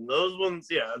 listen, those ones,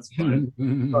 yeah, it's fine.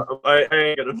 I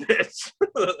ain't gonna bitch.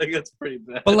 Like, that's pretty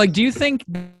bad. But like, do you think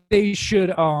they should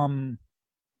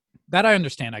that I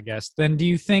understand, I guess. Then do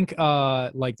you think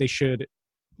like they should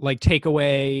like take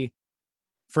away,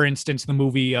 for instance, the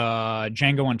movie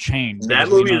Django Unchained? That because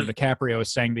movie Leonardo DiCaprio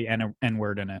is saying the N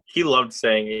word in it. He loved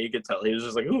saying it. You could tell. He was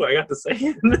just like, ooh, I got to say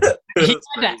it.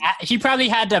 He probably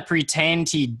had to pretend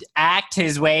he'd act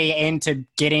his way into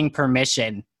getting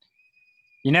permission.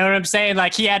 You know what I'm saying?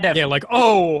 Like he had to. Yeah, like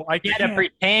He had to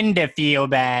pretend to feel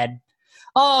bad.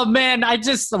 Oh man, I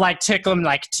just like took him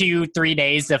like 2-3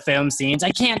 days to film scenes.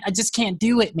 I just can't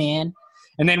do it, man.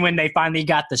 And then when they finally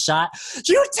got the shot,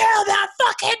 you tell that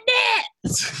fucking net.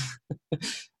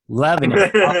 Loving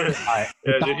it.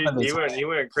 Yeah, dude, he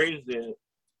went crazy in it.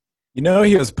 You know,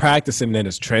 he was practicing in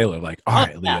his trailer, like, all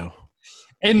right, yeah. Leo,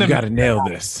 In you the got to nail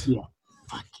this. Yeah.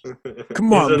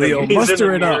 Come on, He's in the- Leo, he's in muster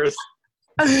the it up. mirrors.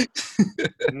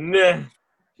 Nah.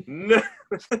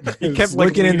 He kept like,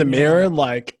 looking in the leading mirror,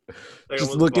 like, Like,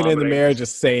 just almost looking in the vomiting. mirror,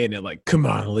 just saying it, like, come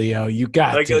on, Leo, you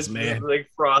got Like, this, it's man. like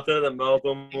frothing in the mouth,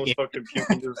 almost fucking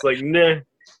puking. Just like, nah,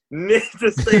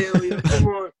 just say it, Leo. Come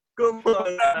on.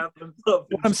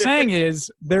 What I'm saying is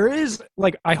there is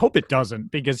like I hope it doesn't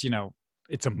because you know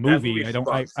it's a movie. movie I don't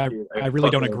sucks, I dude. I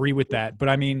really don't fucking- agree with that. But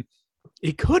I mean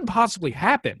it could possibly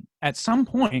happen at some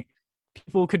point.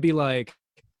 People could be like,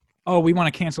 oh, we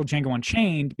want to cancel Django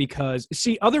Unchained because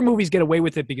see other movies get away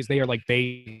with it because they are like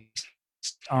based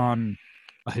on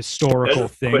a historical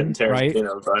That's thing, Quentin right?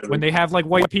 Tarantino vibe. When they have like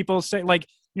white people say like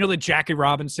you know the Jackie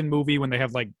Robinson movie when they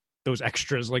have like those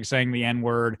extras like saying the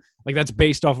N-word, like that's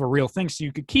based off a real thing. So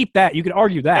you could keep that, you could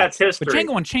argue that. That's history. But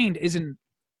Django Unchained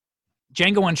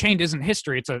isn't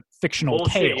history. It's a fictional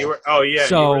Bullshit. tale. You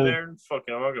So- were there?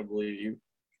 Fucking, I'm not gonna believe you.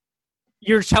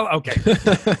 You're telling okay.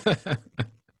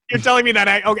 You're telling me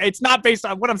that okay, it's not based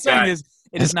on what I'm saying Yeah. is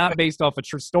it is not based off a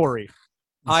true story.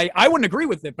 I wouldn't agree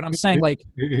with it, but I'm saying like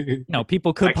you know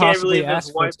people could I can't possibly believe ask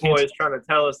this for white its boy cancel. is trying to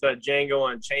tell us that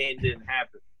Django Unchained didn't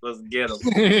happen. Let's get him.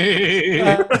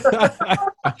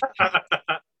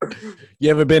 You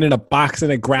ever been in a box in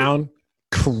the ground,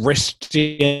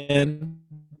 Christian?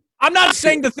 I'm not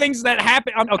saying the things that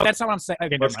happen. Okay, that's not what I'm saying.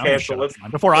 Okay, Let's never mind. I'm cancel. gonna Let's shut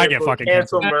up before I get fucking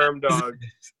cancel canceled. Merm Dog.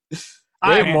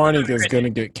 Great I- Morning is going to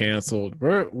get canceled.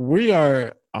 We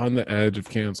are on the edge of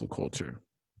cancel culture.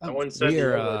 No one said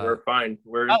We're, we're fine.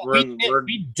 We're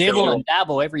we dibble chilling. and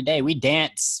dabble every day. We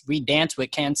dance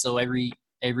with cancel every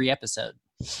episode.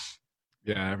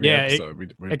 Yeah, every Yeah,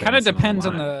 episode. we're It kind of dancing depends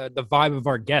on line. the vibe of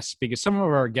our guests because some of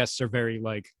our guests are very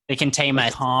like They can tame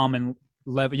us. calm and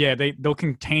yeah they'll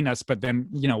contain us, but then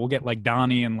you know we'll get like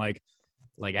Donnie and like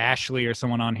Ashley or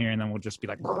someone on here, and then we'll just be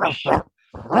like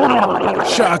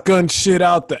Shotgun shit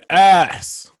out the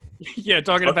ass. yeah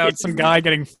talking about some guy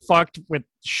getting fucked with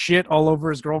shit all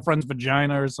over his girlfriend's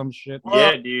vagina or some shit.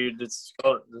 Yeah, dude. It's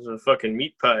a fucking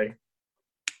meat pie.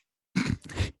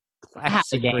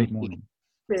 Classic game. Great Morning.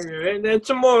 That's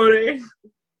amore.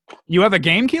 You have a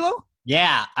game, Kilo?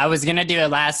 Yeah, I was gonna do it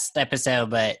last episode,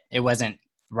 but it wasn't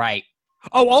right.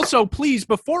 Oh, also, please,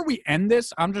 before we end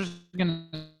this, I'm just going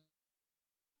to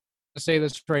say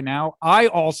this right now. I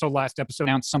also, last episode,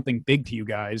 announced something big to you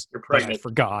guys. You're that I pregnant.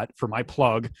 forgot for my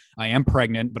plug. I am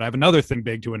pregnant, but I have another thing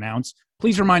big to announce.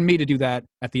 Please remind me to do that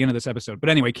at the end of this episode. But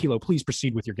anyway, Kilo, please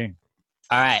proceed with your game.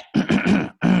 All right.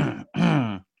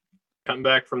 Come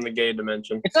back from the gay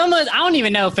dimension. It's almost, I don't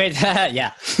even know if it,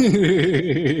 yeah.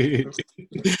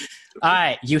 All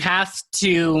right. You have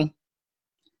to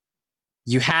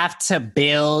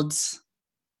build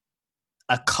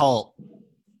a cult.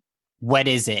 What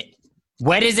is it?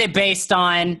 What is it based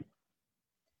on?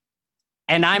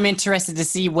 And I'm interested to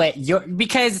see what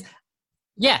because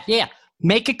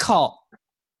make a cult.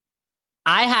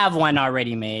 I have one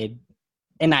already made,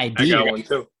 an I idea. got one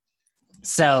too.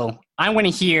 So I want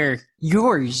to hear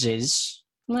yours is,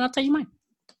 and then I'll tell you mine.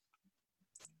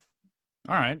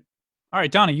 All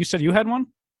right, Donnie, you said you had one?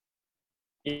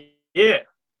 Yeah.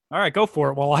 All right, go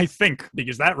for it. Well, I think,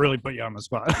 because that really put you on the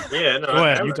spot. Yeah, no, Go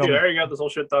ahead, I you tell dude, me. I already got this whole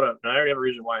shit thought up. And I already have a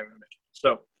reason why I'm gonna mention it.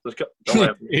 So let's go. Don't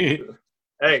laugh at me.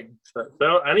 Hey, so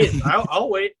I'll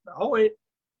wait. I'll wait.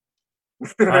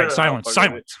 All right, silence.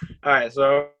 All right,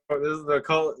 so the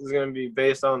cult is going to be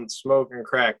based on smoke and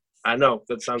crack. I know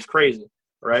that sounds crazy,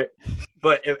 right?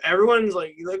 But if everyone's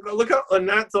like look how,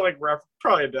 not to like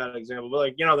probably a bad example, but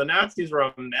like the Nazis were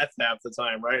on meth half the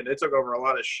time, right? They took over a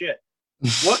lot of shit.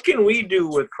 What can we do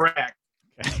with crack?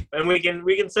 And we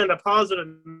can send a positive.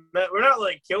 We're not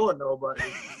like killing nobody.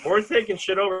 We're taking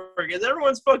shit over because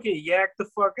everyone's fucking yacked the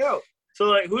fuck out. So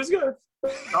like, who's gonna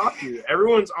stop you?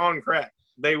 Everyone's on crack.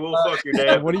 They will fuck your day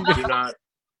up. What are you do not?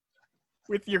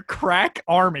 With your crack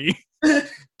army?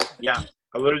 Yeah,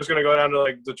 I'm literally just gonna go down to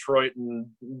like Detroit and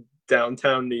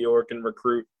downtown New York and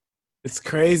recruit. It's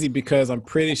crazy because I'm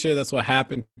pretty sure that's what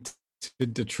happened to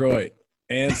Detroit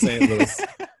and St. Louis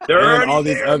and all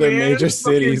these other major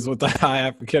cities with a high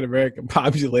African American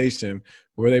population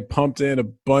where they pumped in a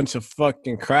bunch of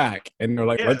fucking crack and they're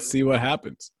like, let's see what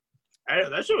happens. I know,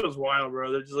 that shit was wild,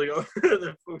 bro. They're just like,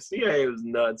 the CIA was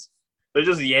nuts. They're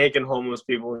just yanking homeless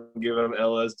people and giving them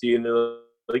LSD, and they're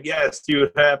like, yeah, see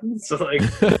what happens. So, like,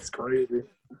 it's crazy.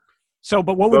 So,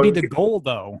 but what would be the goal,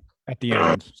 though, at the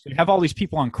end? So you have all these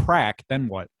people on crack, then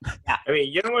what? I mean,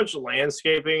 you know how much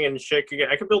landscaping and shit could get?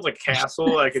 I could build a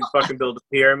castle. I could fucking build a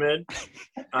pyramid.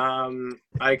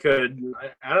 I could,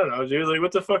 I don't know, dude. Like,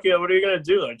 what the fuck? What are you going to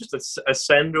do? Like, just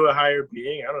ascend to a higher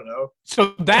being? I don't know.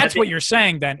 So that's what you're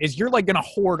saying, then, is you're, like, going to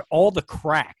hoard all the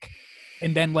crack,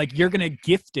 and then, like, you're going to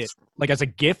gift it, like, as a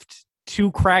gift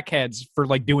to crackheads for,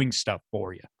 like, doing stuff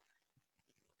for you.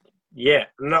 Yeah.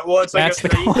 No, well, it's like... That's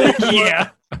the yeah.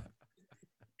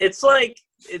 It's like,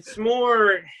 it's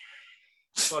more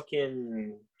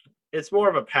fucking... It's more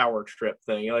of a power trip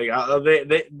thing. Like,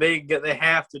 they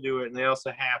have to do it, and they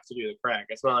also have to do the crack.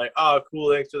 It's not like, oh,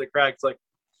 cool, thanks for the crack. It's like,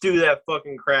 do that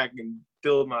fucking crack and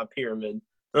build my pyramid. And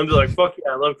I'll be like, fuck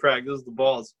yeah, I love crack. This is the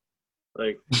balls.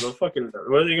 Like, no fucking,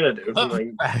 what are you gonna do?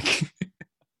 Like,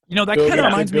 that kind of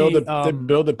reminds me. They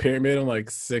build a pyramid in like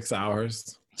 6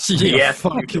 hours. Yeah,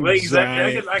 fucking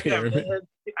exactly. I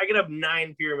could have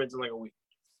 9 pyramids in like a week.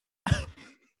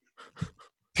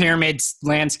 Pyramids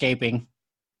landscaping.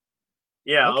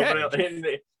 Yeah,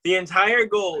 Okay. The entire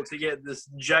goal to get this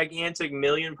gigantic 1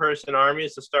 million-person army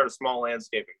is to start a small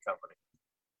landscaping company.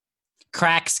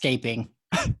 Crackscaping.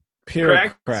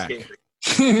 Pure crack.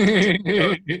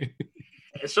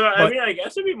 So, I mean, I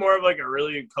guess it'd be more of like a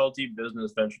really culty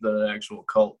business venture than an actual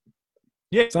cult.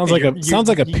 Yeah, Sounds like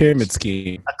a pyramid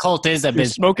scheme. A cult is a You're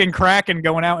business. smoking crack and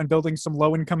going out and building some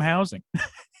low-income housing.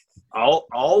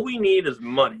 All we need is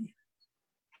money.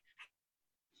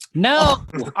 No.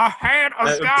 I had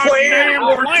a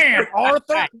goddamn plan,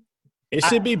 Arthur. It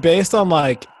should be based on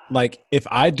like if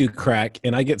I do crack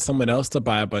and I get someone else to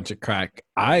buy a bunch of crack,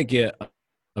 I get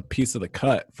a piece of the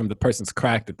cut from the person's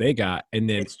crack that they got, and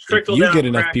then if you get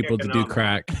enough people to do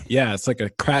crack, it's like a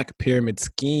crack pyramid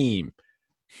scheme.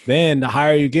 Then the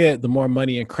higher you get, the more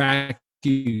money and crack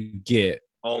you get.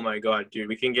 Oh my god, dude,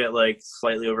 we can get like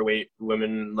slightly overweight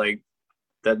women like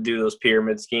that do those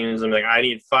pyramid schemes. I'm like, I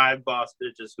need 5 boss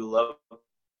bitches who love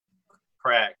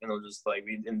crack, and they'll just like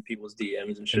be in people's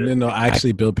DMs and shit. And then they'll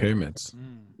actually build pyramids.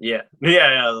 Yeah.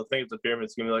 They'll think it's a pyramid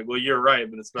scheme. Like, well, you're right,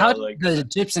 but it's not. How like did the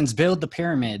Egyptians build the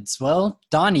pyramids? Well,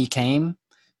 Donnie came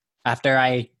after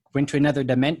I went to another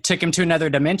dimension, took him to another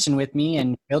dimension with me,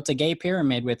 and built a gay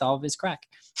pyramid with all of his crack.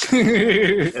 Built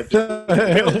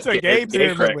a gay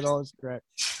pyramid with all his crack.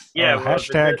 Yeah,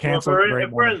 hashtag cancel.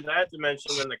 If we're in that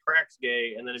dimension, then the crack's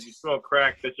gay, and then if you smoke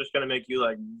crack, that's just gonna make you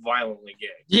like violently gay.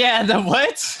 Yeah, the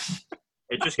what?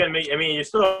 It's just gonna make. I mean, you're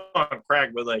still on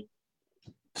crack, but like,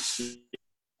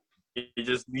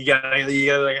 you gotta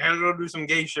like, I gotta go do some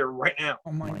gay shit right now.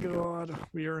 Oh my god,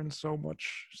 we are in so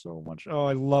much. Oh,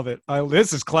 I love it.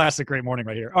 This is classic Great Morning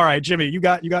right here. All right, Jimmy, you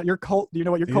got your cult. Do you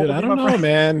know what your cult is? I don't know,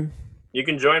 man. You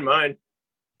can join mine.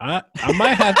 I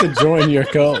might have to join your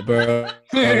cult, bro.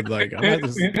 Like, I might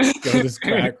just go this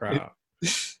crack route.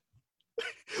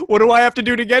 What do I have to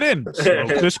do to get in? Smoke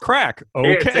this crack.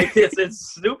 Okay.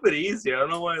 It's stupid easy. I don't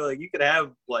know why. Like, you could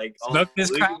have like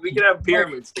we could have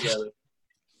pyramids together.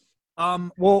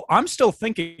 Well, I'm still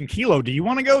thinking, Kilo, do you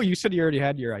want to go? You said you already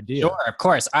had your idea. Sure, of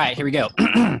course. All right, here we go.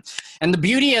 And the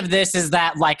beauty of this is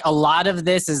that, like, a lot of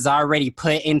this is already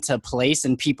put into place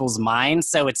in people's minds,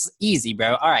 so it's easy,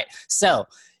 bro. All right, so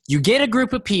you get a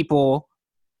group of people's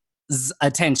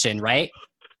attention, right?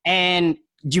 And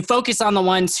you focus on the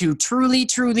ones who truly,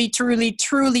 truly, truly,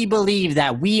 truly believe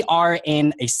that we are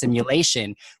in a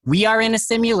simulation. We are in a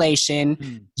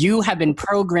simulation. You have been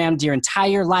programmed your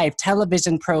entire life,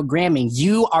 television programming.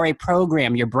 You are a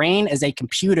program. Your brain is a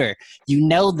computer. You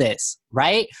know this,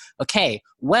 right? Okay,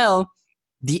 well,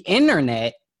 the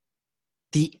internet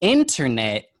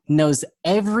knows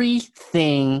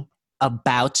everything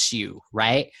about you,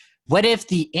 right? What if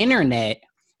the internet,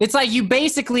 it's like you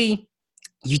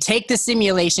take the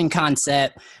simulation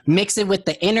concept, mix it with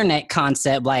the internet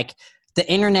concept, like the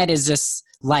internet is just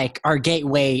like our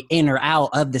gateway in or out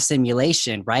of the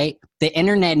simulation, right? The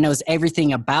internet knows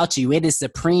everything about you. It is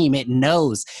supreme. It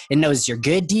knows your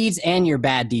good deeds and your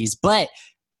bad deeds. But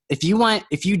if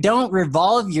you don't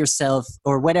revolve yourself,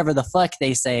 or whatever the fuck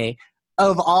they say,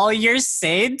 of all your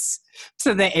sins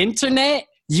to the internet,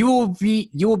 you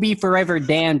will be forever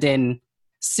damned in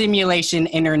simulation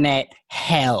internet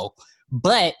hell.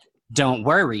 But don't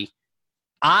worry.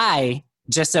 I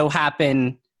just so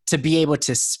happen to be able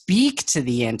to speak to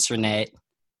the internet,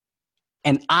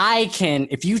 and I can,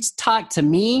 if you talk to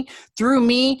me through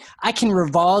me, I can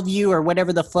revolve you, or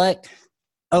whatever the fuck,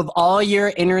 of all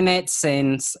your internet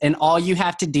sins, and all you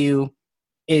have to do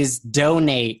is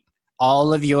donate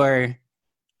all of your,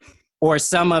 or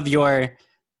some of your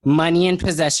money and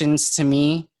possessions to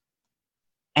me,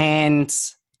 and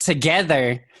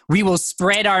together we will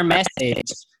spread our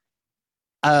message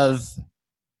of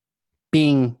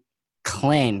being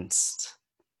cleansed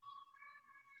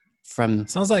from.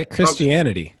 Sounds like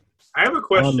Christianity. I have a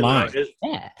question. Online.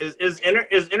 Is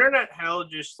internet hell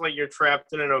just like you're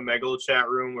trapped in an Omegle chat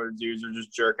room where dudes are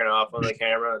just jerking off on the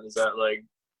camera? Is that like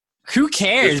Who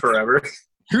cares? just forever?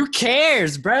 Who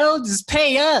cares, bro? Just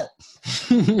pay up.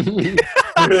 Dude,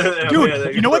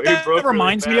 you know what that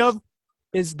reminds me of?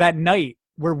 Is that night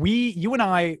where you and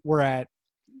I were at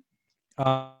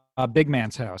Big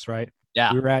Man's house, right?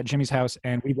 Yeah. We were at Jimmy's house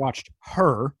and we watched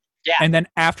Her. Yeah. And then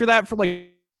after that, for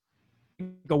like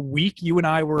a week, you and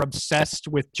I were obsessed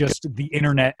with just the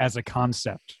internet as a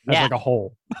concept, as like a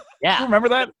whole. Yeah. You remember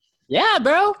that? Yeah,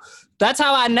 bro. That's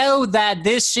how I know that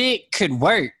this shit could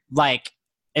work. Like,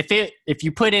 if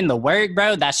you put in the work,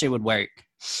 bro, that shit would work.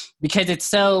 Because it's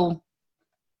so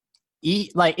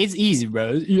it's easy,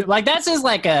 bro. Like, that's just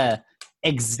like a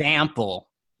example.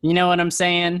 You know what I'm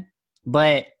saying?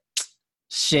 But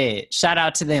shit, shout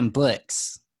out to them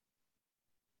books.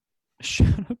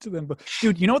 Shout out to them.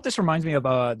 Dude, you know what this reminds me of?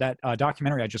 That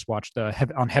documentary I just watched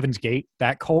on Heaven's Gate,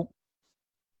 that cult.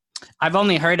 I've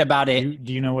only heard about it.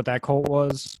 Do you know what that cult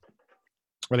was?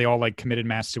 Where they all like committed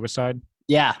mass suicide?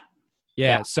 Yeah.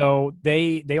 So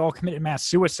they all committed mass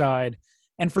suicide,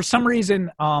 and for some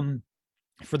reason,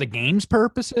 for the game's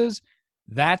purposes,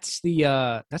 that's the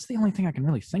only thing I can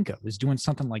really think of is doing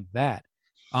something like that.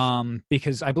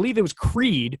 Because I believe it was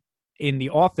Creed in The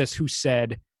Office who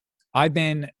said, I've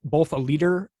been both a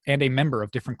leader and a member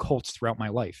of different cults throughout my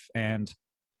life. And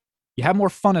you have more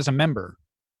fun as a member,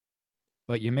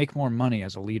 but you make more money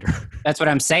as a leader. That's what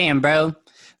I'm saying, bro.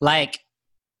 Like,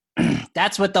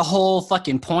 that's what the whole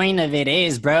fucking point of it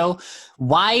is, bro.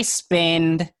 Why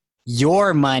spend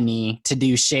your money to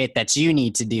do shit that you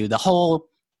need to do? The whole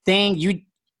thing,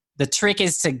 the trick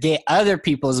is to get other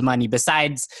people's money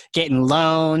besides getting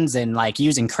loans and like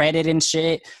using credit and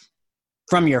shit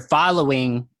from your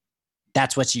following.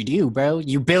 That's what you do, bro.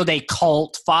 You build a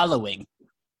cult following,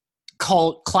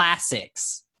 cult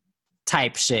classics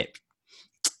type shit.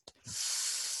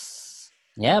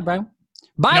 Yeah, bro.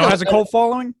 Has a cult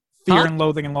following? Fear and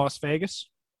Loathing in Las Vegas.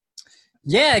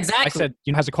 Yeah, exactly. I said,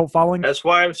 has a cult following? That's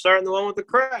why I'm starting the one with the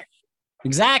crack.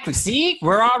 Exactly. See,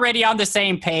 we're already on the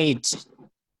same page.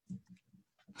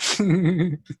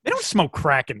 They don't smoke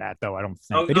crack in that, though, I don't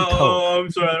think. They do coke. I'm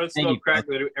sorry. I don't smoke crack.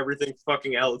 They do everything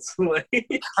fucking else.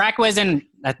 Crack wasn't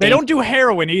a thing. They don't do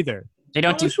heroin either. They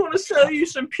don't I just want to sell you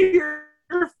some pure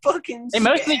fucking They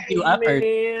mostly scatty, do upper.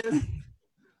 man.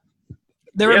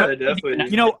 They definitely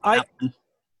do. You know, I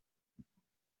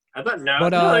thought no. But,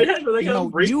 They had like you a know,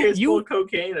 briefcase you- full of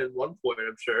cocaine at one point,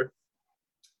 I'm sure.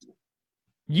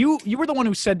 You were the one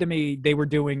who said to me they were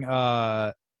doing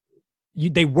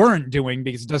they weren't doing,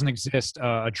 because it doesn't exist,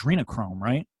 adrenochrome,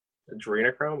 right?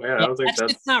 Adrenochrome? Yeah, I don't think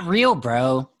that's... It's not real,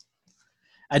 bro.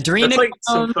 Adrenochrome. That's like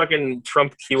some fucking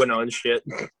Trump QAnon shit.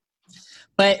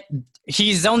 But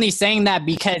he's only saying that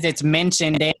because it's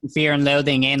mentioned in Fear and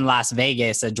Loathing in Las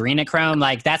Vegas. Adrenochrome,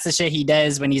 like that's the shit he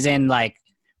does when he's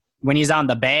when he's on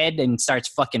the bed and starts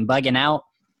fucking bugging out.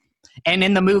 And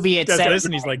in the movie, it says,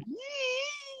 and he's like,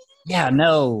 yeah,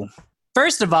 no.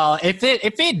 First of all, if it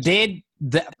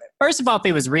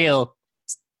was real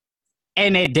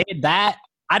and it did that,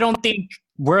 I don't think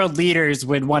world leaders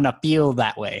would want to feel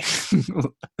that way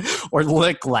or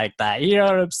look like that. You know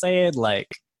what I'm saying? Like,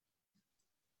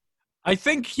 I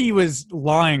think he was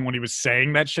lying when he was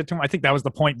saying that shit to him. I think that was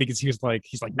the point, because he's like,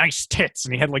 nice tits,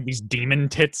 and he had like these demon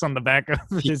tits on the back of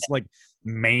his like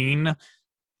mane.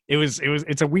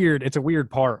 It's a weird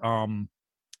part.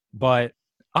 But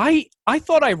I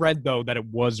thought I read though that it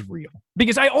was real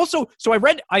because I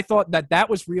thought that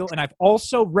was real, and I've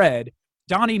also read,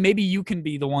 Donnie, maybe you can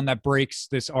be the one that breaks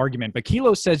this argument, but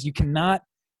Kilo says you cannot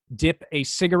dip a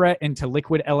cigarette into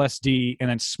liquid LSD and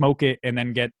then smoke it and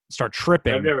then start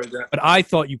tripping. I've never done. But I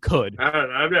thought you could. I don't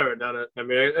know. I've never done it. I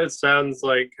mean, it sounds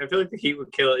like I feel like the heat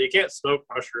would kill it. You can't smoke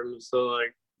mushrooms, so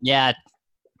like. Yeah,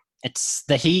 it's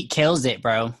the heat kills it,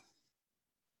 bro.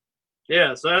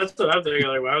 Yeah, so that's what I'm thinking.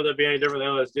 Like, why would that be any different than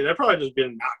LSD? That probably just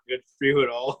been not good for you at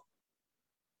all.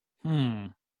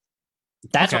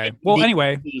 That's okay. what Well,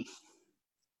 anyway,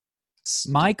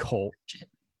 my cult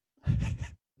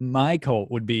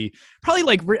would be probably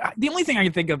like the only thing I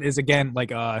can think of is again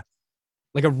like a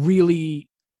really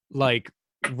like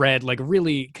red, like a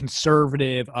really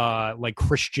conservative like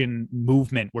Christian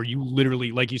movement where you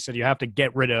literally, like you said, you have to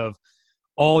get rid of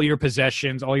all your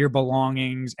possessions, all your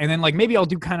belongings, and then like maybe I'll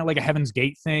do kind of like a Heaven's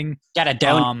Gate thing. Gotta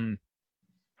don't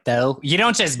though. You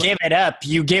don't just give it up,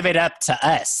 you give it up to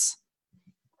us.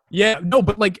 Yeah, no,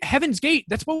 but like Heaven's Gate,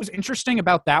 that's what was interesting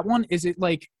about that one, is it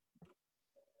like,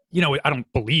 you know, I don't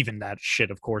believe in that shit,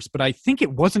 of course, but I think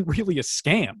it wasn't really a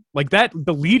scam. Like that,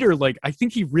 the leader, like, I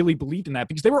think he really believed in that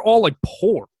because they were all like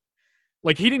poor.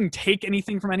 Like he didn't take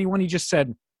anything from anyone. He just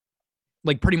said,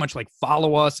 like, pretty much like,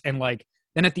 follow us. And like,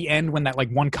 then at the end, when that like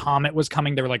one comet was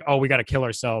coming, they were like, oh, we got to kill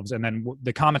ourselves. And then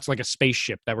the comet's like a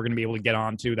spaceship that we're going to be able to get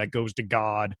onto that goes to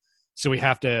God. So we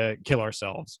have to kill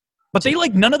ourselves. But they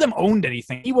like, none of them owned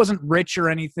anything. He wasn't rich or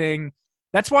anything.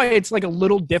 That's why it's like a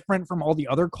little different from all the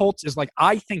other cults, is like,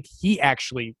 I think he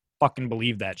actually fucking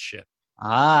believed that shit.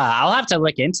 I'll have to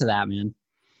look into that, man.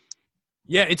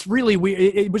 Yeah, it's really weird.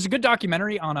 It was a good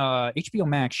documentary on HBO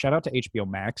Max. Shout out to HBO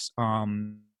Max.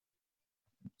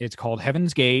 It's called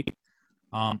Heaven's Gate,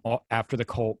 After the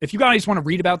Cult. If you guys want to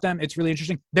read about them, it's really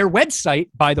interesting. Their website,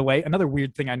 by the way, another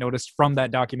weird thing I noticed from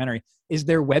that documentary is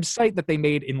their website that they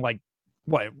made in like,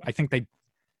 what, I think they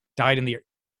died in the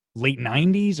late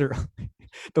 90s or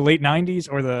the late 90s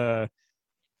or the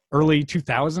early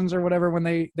 2000s or whatever when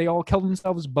they all killed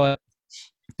themselves, but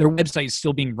their website is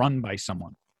still being run by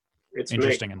someone. It's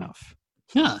interesting me. enough.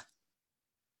 Huh.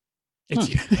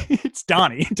 It's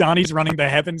Donnie. Donnie's running the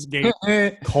Heaven's Gate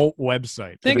cult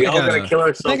website. We all gotta kill I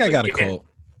ourselves. think I got a again. cult.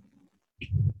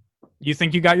 You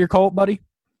think you got your cult, buddy?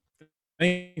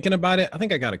 Thinking about it, I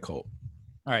think I got a cult.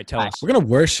 All right, tell us. We're gonna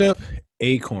worship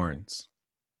acorns.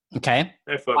 Okay.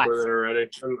 I fuck with it already.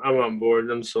 I'm on board.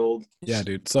 I'm sold. Yeah,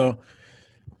 dude. So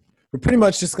we're pretty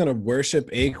much just gonna worship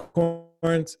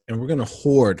acorns, and we're gonna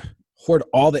hoard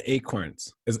all the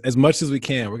acorns as much as we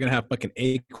can. We're gonna have fucking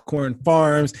acorn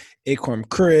farms, acorn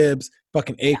cribs,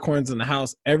 fucking acorns in the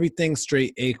house, everything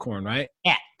straight acorn, right?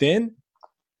 Yeah. Then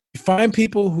you find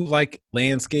people who like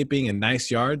landscaping and nice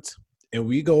yards, and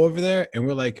we go over there and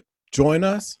we're like, join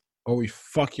us or we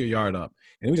fuck your yard up.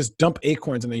 And we just dump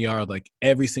acorns in the yard like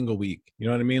every single week. You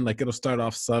know what I mean? Like it'll start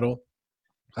off subtle,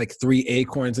 like 3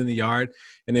 acorns in the yard.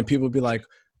 And then people will be like,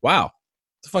 wow, where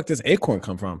the fuck does acorn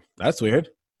come from? That's weird.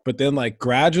 But then like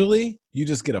gradually you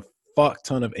just get a fuck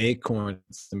ton of acorns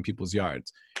in people's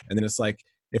yards. And then it's like,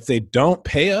 if they don't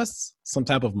pay us some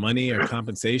type of money or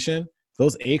compensation,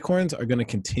 those acorns are going to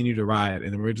continue to riot.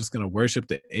 And then we're just going to worship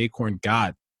the acorn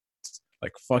god.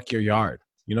 Like fuck your yard.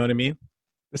 You know what I mean?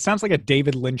 It sounds like a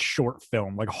David Lynch short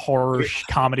film, like a horror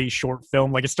comedy short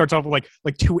film. Like it starts off with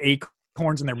like 2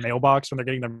 acorns in their mailbox when they're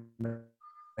getting their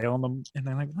mail in them, and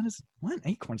they're like, "What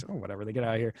acorns? Oh, whatever." They get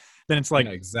out of here. Then it's like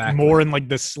more in like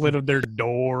the slit of their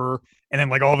door, and then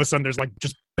like all of a sudden there's like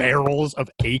just barrels of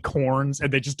acorns, and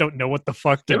they just don't know what the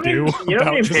fuck to do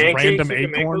about just random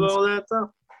acorns. With all that though?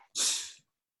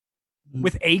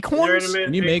 With acorns? You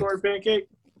ever made an acorn pancake?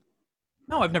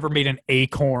 No, I've never made an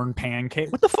acorn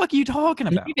pancake. What the fuck are you talking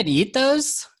about? You can eat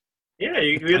those? Yeah,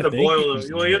 you have to boil them.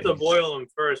 Well, you have to boil them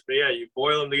first, but yeah, you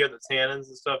boil them to get the tannins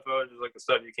and stuff out, just like the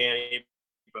stuff you can't eat,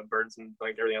 but birds and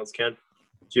like everything else can.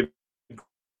 So you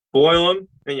boil them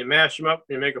and you mash them up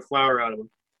and you make a flour out of them.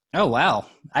 Oh wow,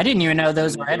 I didn't even know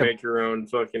those were You edible. make your own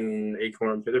fucking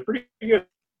acorn. They're pretty good.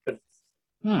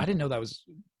 I didn't know that was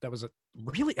a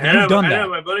really. I You've done that. know.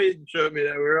 My buddy showed me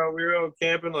that we were out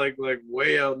camping like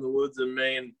way out in the woods in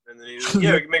Maine, and then he's like,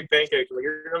 "Yeah, we can make pancakes."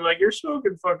 I'm like, "You're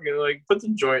smoking fucking like put the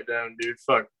joint down, dude.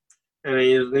 Fuck." And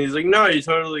he's like, "No, you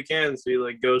totally can." So he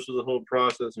like goes through the whole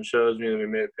process and shows me that we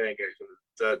made pancakes.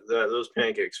 Those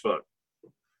pancakes fuck.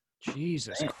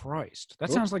 Jesus Christ,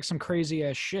 that sounds like some crazy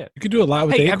ass shit. You could do a lot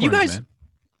with acorns, man.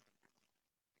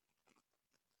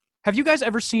 Have you guys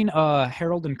ever seen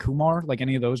Harold and Kumar, like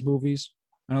any of those movies?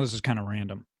 I know this is kind of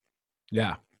random.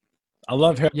 Yeah. I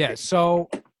love Harold. Yeah, so,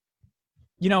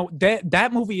 you know,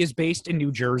 that movie is based in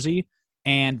New Jersey,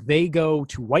 and they go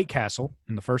to White Castle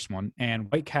in the first one,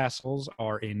 and White Castles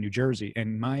are in New Jersey.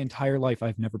 And my entire life,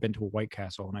 I've never been to a White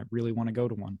Castle, and I really want to go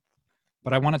to one,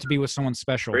 but I want it to be with someone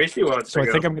special. Gracie wants So to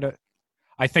I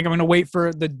think I'm gonna wait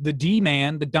for the D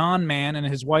man, the Don man, and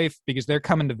his wife, because they're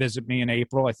coming to visit me in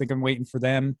April. I think I'm waiting for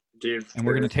them, Dude, and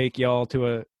we're gonna take y'all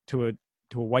to a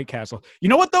White Castle. You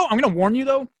know what though? I'm gonna warn you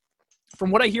though. From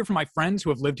what I hear from my friends who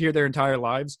have lived here their entire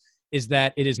lives, is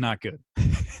that it is not good.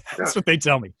 That's what they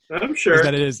tell me. I'm Is sure.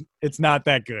 that it's not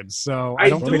that good. So I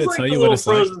don't do want me to like tell the you what little it's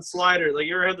like? frozen sliders. Like,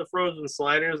 you ever had the frozen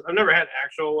sliders? I've never had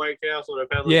actual White Castle. I've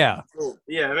had, like, Yeah.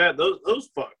 Yeah, I've had those.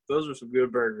 Those are some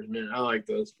good burgers, man. I like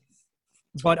those.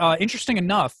 But interesting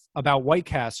enough about White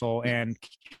Castle and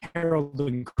Harold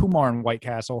and Kumar and White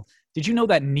Castle, did you know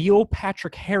that Neil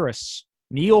Patrick Harris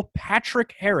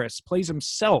plays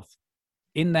himself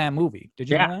in that movie? Did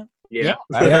you know that? Yeah.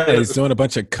 Yeah, he's doing a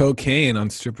bunch of cocaine on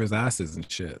strippers' asses and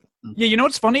shit. Yeah, you know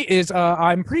what's funny is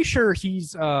I'm pretty sure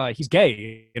he's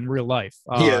gay in real life.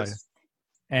 Yes.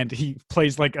 And he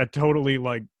plays like a totally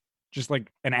like just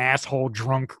like an asshole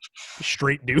drunk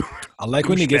straight dude. I like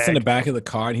when he gets in the Douchebag. back of the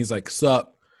car and he's like,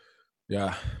 "Sup?"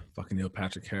 Yeah, fucking Neil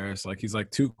Patrick Harris. Like, he's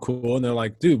like too cool, and they're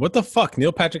like, "Dude, what the fuck?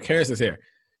 Neil Patrick Harris is here."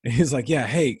 And he's like, "Yeah,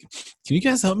 hey, can you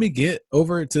guys help me get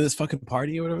over to this fucking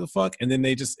party or whatever the fuck?" And then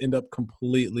they just end up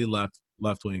completely left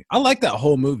wing. I like that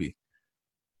whole movie.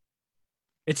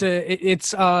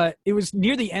 It was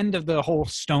near the end of the whole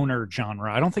stoner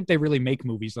genre. I don't think they really make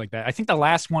movies like that. I think the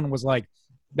last one was like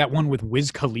that one with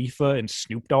Wiz Khalifa and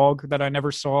Snoop Dogg that I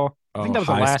never saw. I think that was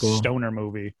the High last School. stoner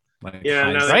movie. Like, Yeah,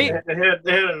 high no, school. Right?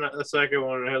 they had a second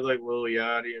one. It had like Lil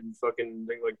Yachty and fucking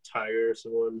thing like Tiger or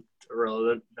someone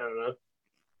irrelevant. I don't know.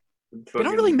 They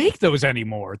don't really make those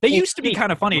anymore. They used to be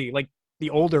kind of funny, like the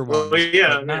older ones. Well,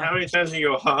 yeah. but now- How many times do you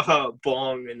go ha ha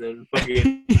bong and then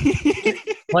fucking?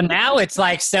 Well, now it's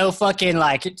like so fucking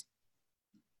like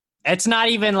it's not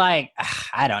even like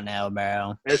I don't know,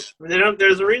 bro. They don't.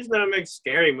 There's a reason they don't make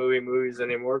scary movies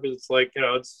anymore because it's like, you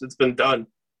know, it's been done.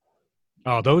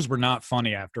 Oh, those were not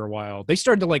funny after a while. They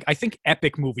started to like, I think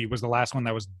Epic Movie was the last one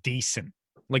that was decent.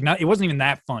 Like, not, it wasn't even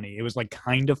that funny. It was like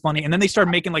kind of funny. And then they started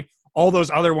making like all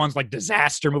those other ones like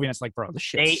Disaster Movie. And it's like, bro, this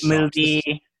shit Date sucks.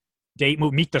 movie. Date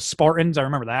movie. Meet the Spartans. I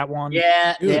remember that one.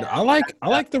 Yeah, Dude, yeah. I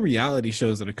like the reality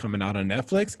shows that are coming out on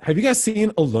Netflix. Have you guys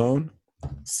seen Alone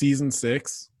season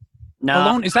 6? No,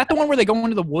 Alone. Is that the one where they go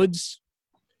into the woods?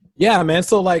 Yeah, man.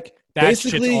 So like That shit's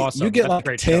basically awesome. you get That's a like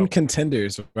great 10 show.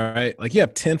 contenders, right? Like you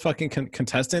have 10 fucking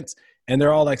contestants and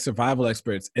they're all like survival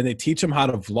experts and they teach them how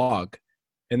to vlog.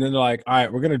 And then they're like, "All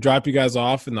right, we're going to drop you guys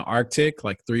off in the Arctic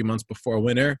like 3 months before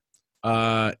winter.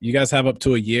 You guys have up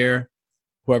to a year.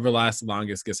 Whoever lasts the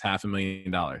longest gets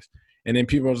 $500,000." And then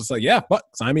people are just like, "Yeah, fuck,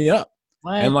 sign me up."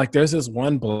 what? And like, there's this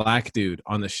one black dude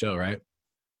on the show, right?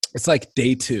 It's like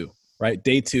day 2, right?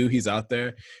 Day 2, he's out there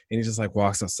and he just like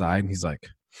walks outside and he's like,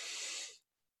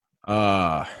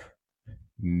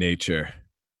 nature.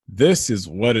 This is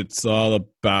what it's all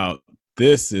about.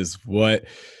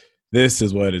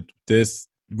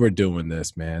 We're doing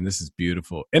this, man. This is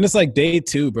beautiful. And it's like day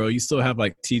 2, bro. You still have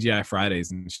like TGI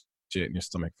Fridays and shit in your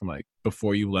stomach from like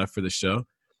before you left for the show.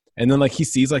 And then like he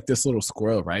sees like this little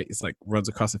squirrel, right? It's like runs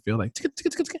across the field like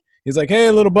he's like, "Hey,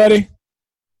 little buddy,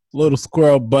 little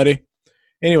squirrel buddy."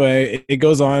 Anyway, it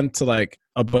goes on to like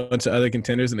a bunch of other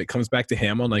contenders and it comes back to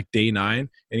him on like day 9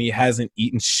 and he hasn't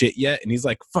eaten shit yet and he's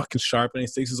like fucking sharpening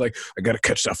his sticks. He's like, "I gotta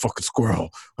catch that fucking squirrel.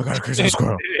 I gotta catch that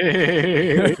squirrel."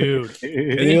 Dude.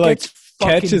 And he like gets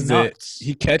fucking catches nuts. it.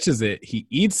 He catches it. He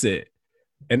eats it.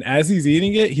 And as he's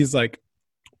eating it, he's like,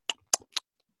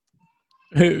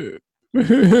 so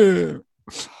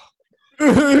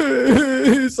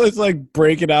it's like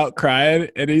breaking out crying.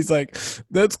 And he's like,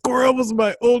 "That squirrel was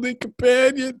my only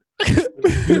companion."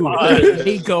 Dude,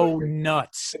 they go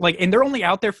nuts. Like, and they're only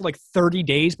out there for like 30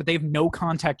 days, but they have no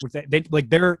contact with it.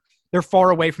 They're far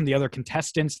away from the other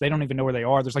contestants. They don't even know where they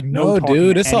are. There's like no No, talking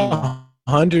dude, to it's anyone.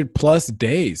 100+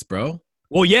 days, bro.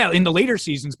 Well, yeah, in the later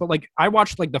seasons, but like I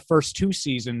watched like the first 2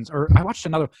 seasons, or I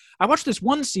watched this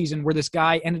one season where this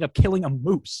guy ended up killing a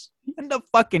moose. He ended up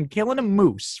fucking killing a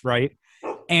moose, right?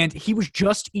 And he was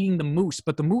just eating the moose,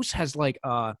 but the moose has like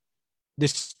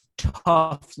this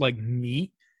tough like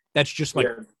meat that's just like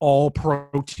Yeah. all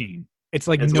protein. It's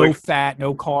like It's no like- fat,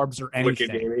 no carbs or Wicked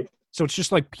anything. gamey. So it's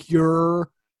just like pure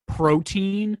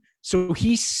protein. So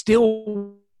he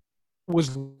still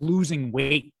was losing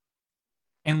weight.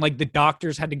 And like the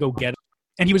doctors had to go get him.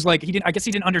 And he was like, I guess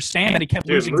he didn't understand that he kept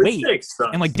Dude, losing moose weight steak sucks.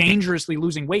 and like dangerously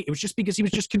losing weight. It was just because he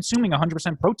was just consuming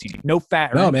 100% protein, no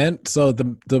fat. or No, anything. man. So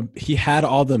he had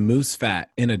all the moose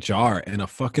fat in a jar and a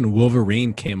fucking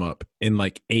Wolverine came up and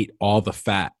like ate all the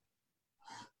fat.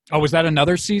 Oh, was that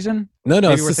another season? No,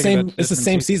 Maybe it's we're the thinking same. about It's the different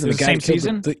same seasons. season. It's the guy same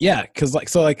killed season? yeah, because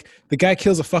the guy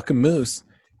kills a fucking moose,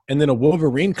 and then a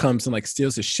Wolverine comes and like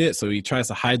steals his shit. So he tries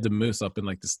to hide the moose up in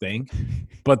like this thing,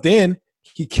 but then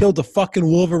he killed the fucking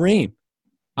Wolverine.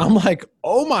 I'm like,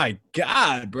 oh my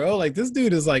god, bro! Like this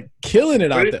dude is like killing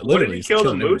it out there. What Literally, did he he's kill the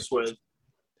killing moose everything.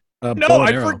 with? No, bow and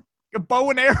I arrow. forgot a bow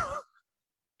and arrow.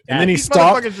 And then he These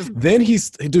stalked. motherfuckers just-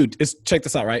 Then dude. Check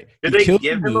this out, right? Did He they kills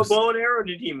give the him a moose. bow and arrow? Or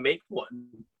did he make one?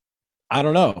 I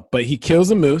don't know, but he kills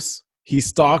a moose. He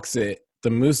stalks it. The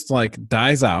moose like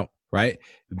dies out, right?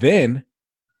 Then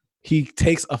he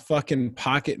takes a fucking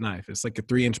pocket knife. It's like a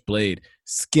 3-inch blade,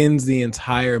 skins the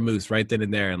entire moose right then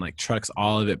and there, and like trucks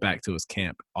all of it back to his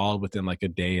camp, all within like a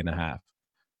day and a half.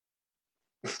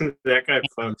 That guy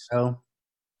fucks. So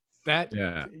that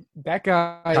Yeah. that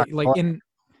guy like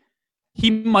he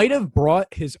might have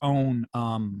brought his own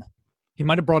bow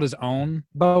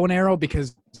and arrow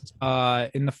because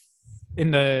in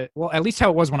the well, at least how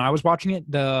it was when I was watching it,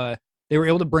 they were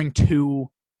able to bring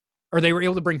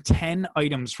 10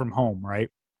 items from home, right?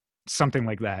 Something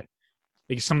like that.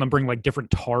 Like some of them bring like different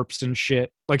tarps and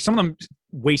shit. Like some of them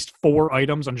waste 4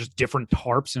 items on just different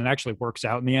tarps, and it actually works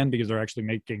out in the end because they're actually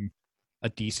making a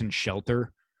decent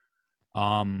shelter.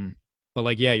 But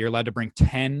like, yeah, you're allowed to bring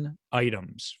 10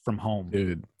 items from home.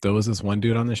 Dude, there was this one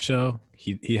dude on the show.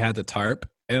 He had the tarp,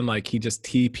 and like he just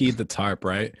TP'd the tarp,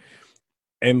 right?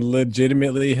 And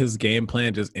legitimately his game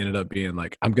plan just ended up being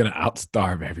like, I'm gonna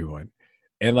outstarve everyone.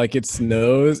 And like it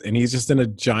snows, and he's just in a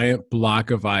giant block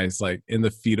of ice, like in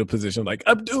the fetal position, like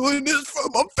I'm doing this for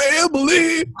my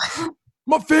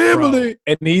family,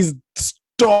 and he's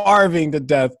starving to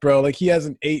death, bro. Like he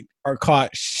hasn't ate or caught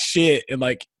shit in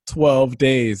like 12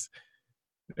 days,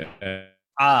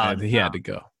 and he had to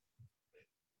go.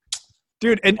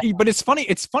 Dude, but it's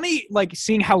funny like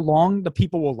seeing how long the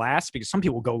people will last, because some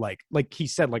people go like he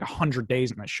said, like 100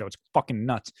 days in this show. It's fucking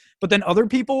nuts. But then other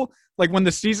people, like when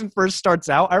the season first starts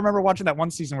out, I remember watching that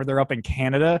one season where they're up in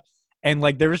Canada, and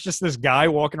like there was just this guy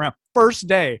walking around first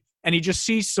day, and he just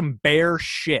sees some bear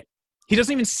shit. He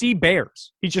doesn't even see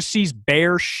bears. He just sees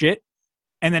bear shit.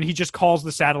 And then he just calls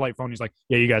the satellite phone. He's like,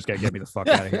 yeah, you guys got to get me the fuck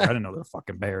out of here. I didn't know there were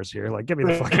fucking bears here. Like, get me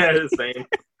the fuck out of here. Same.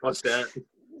 What's that?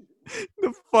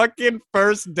 The fucking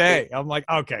first day. I'm like,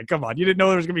 okay, come on. You didn't know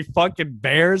there was going to be fucking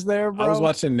bears there, bro? I was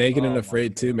watching Naked and Oh,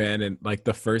 Afraid my too, man. And like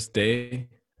the first day,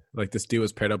 like this dude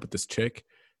was paired up with this chick,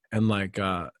 and like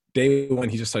day one,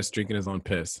 he just starts drinking his own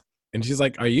piss. And she's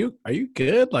like, Are you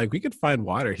good? Like we could find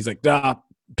water. He's like, nah,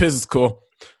 piss is cool.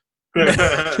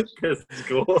 It's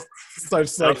cool.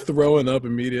 Starts like throwing up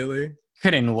immediately.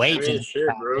 couldn't I wait mean, to shit,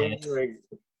 bro. Like,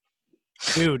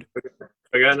 Dude,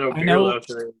 I got no I beer know- left,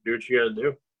 and do what you gotta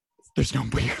do. there's no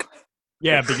beer.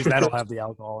 Yeah, because that'll have the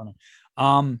alcohol in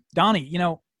it. Donnie, you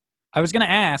know, I was going to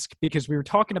ask, because we were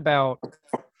talking about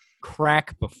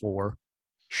crack before.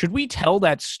 Should we tell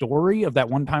that story of that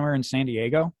one time we were in San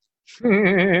Diego?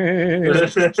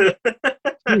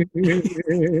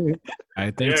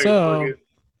 I think Yeah, so. fuck it.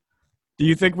 Do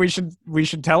you think we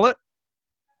should tell it?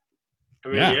 I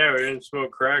mean, Yeah. yeah, we didn't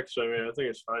smoke crack, so I mean, I think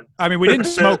it's fine. I mean, we didn't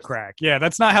smoke crack. Yeah,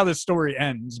 that's not how this story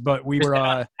ends, but we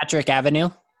were Patrick Avenue,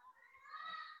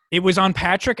 it was on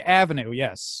Patrick Avenue,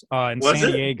 yes, in Was San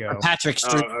it? Diego. Patrick Oh,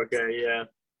 Street. okay, yeah.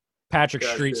 Patrick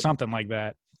Gotcha. Street, something like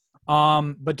that.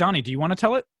 But Donnie, do you want to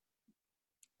tell it?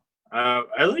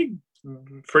 I like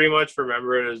pretty much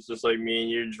remember it as just like me and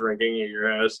you drinking at your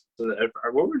house. And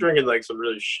we were drinking like some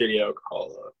really shitty alcohol,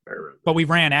 though. I remember. But we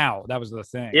ran out. That was the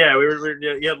thing. Yeah,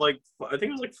 you had like, I think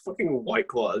it was like fucking White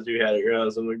Claws you had at your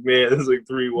house. I'm like, man, there's like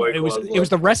 3 White It was Claws. it was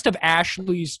the rest of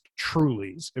Ashley's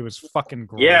Trulies. It was fucking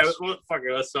gross. Yeah, fuck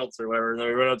it, let's seltzer, whatever. And then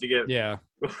we went out to get Yeah.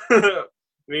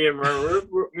 me and Murray,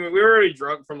 we were already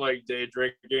drunk from like day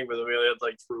drinking, but then we only had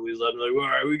like Trulies left. I'm like, all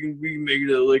right, we can make it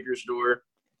to the liquor store,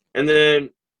 and then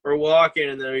we're walking,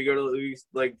 and then we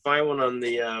like find one on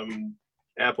the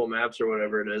Apple Maps or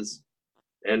whatever it is,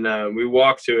 and we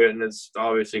walk to it, and it's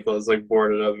obviously closed, like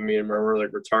boarded up. And me and Murray were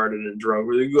like retarded and drunk.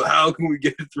 We're like, how can we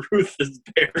get through this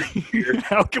barrier?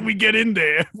 How can we get in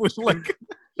there? It was like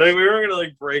Like we weren't gonna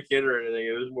like break in or anything.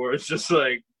 It was more. It's just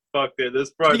like fuck it. This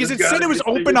part Because it said it was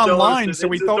open online, so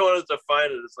we just thought- don't want us to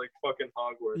find it. It's like fucking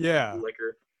Hogwarts. Yeah.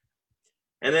 Liquor.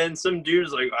 And then some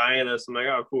dude's like eyeing us. I'm like,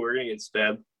 oh cool, we're gonna get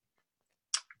stabbed.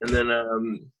 And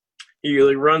then he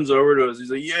like runs over to us.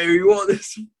 He's like, yeah, you want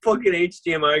this fucking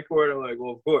HDMI cord? I'm like,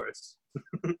 well, of course.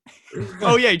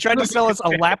 oh yeah, he tried to sell us a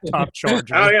laptop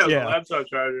charger. Oh yeah, the laptop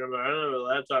charger. I'm like, I don't know the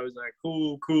laptop. He's like,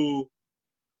 cool.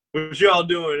 What y'all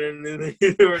doing? And then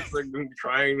they were like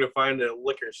trying to find a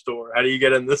liquor store. How do you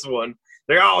get in this one?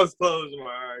 They're like, oh, it's closed. I'm like,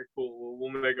 all right, cool. We'll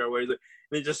make our way. And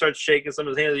he just starts shaking some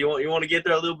of his hands. You want to get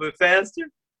there a little bit faster?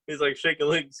 He's like shaking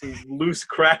like some loose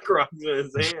crack rocks in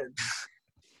his hand.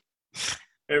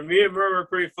 And me and Murmur were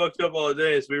pretty fucked up all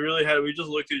day, so we just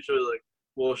looked at each other like,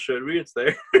 well, should we? It's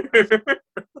there.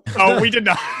 Oh, we did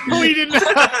not. We did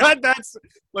not. That's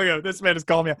look. This man is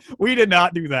calling me out. We did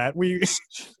not do that.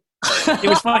 It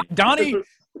was fun. Donnie,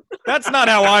 that's not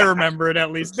how I remember it,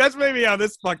 at least. That's maybe how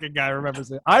this fucking guy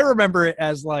remembers it. I remember it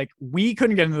as like, we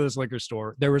couldn't get into this liquor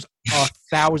store. There was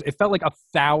 1,000, it felt like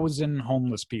 1,000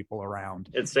 homeless people around.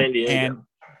 In San Diego. And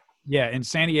yeah, in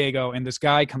San Diego. And this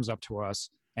guy comes up to us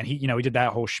and he did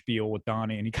that whole spiel with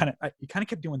Donnie, and he kind of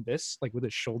kept doing this, like with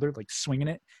his shoulder, like swinging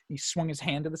it. He swung his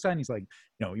hand to the side and he's like,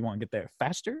 you want to get there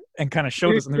faster? And kind of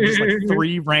showed us. And there was just like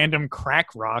 3 random crack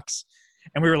rocks.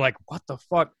 And we were like, what the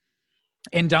fuck?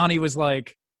 And Donnie was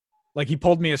like he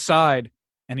pulled me aside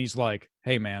and he's like,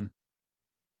 hey man,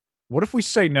 what if we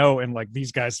say no and like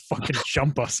these guys fucking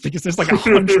jump us because there's like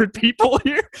 100 people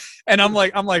here? And I'm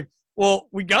like, well,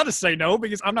 we got to say no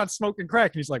because I'm not smoking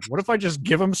crack. And he's like, what if I just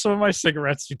give him some of my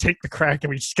cigarettes, you take the crack, and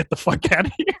we just get the fuck out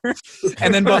of here?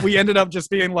 And then, but we ended up just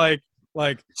being like,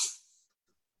 no,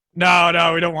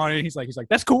 we don't want it. He's like,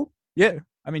 that's cool. Yeah.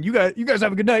 I mean, you guys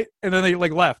have a good night. And then they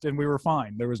like left and we were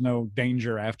fine. There was no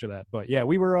danger after that. But yeah,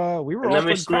 we were all crack. That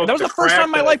was the first time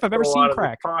in my life I've ever seen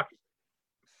crack.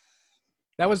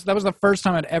 That was the first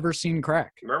time I'd ever seen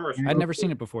crack. I'd never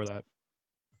seen it before that.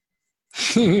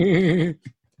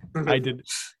 I did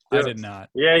not.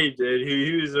 Yeah, he did.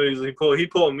 He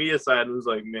pulled me aside and was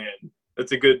like, "Man,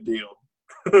 that's a good deal."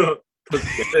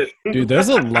 Dude, there's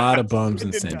a lot of bums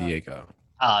in San Diego.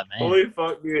 Oh man, holy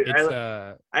fuck, dude!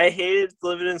 I hated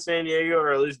living in San Diego,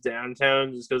 or at least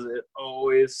downtown, just because it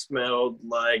always smelled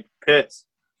like piss.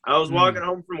 I was walking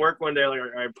home from work one day, like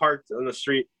I parked on the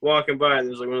street, walking by, and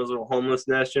there's like one of those little homeless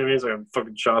nests. You know what I mean? It's like a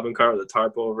fucking shopping cart with a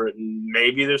tarp over it, and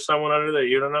maybe there's someone under there.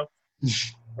 You don't know.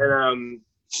 And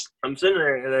I'm sitting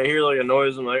there and I hear like a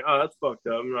noise. I'm like, oh, that's fucked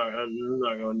up. I'm not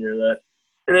going near that.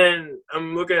 And then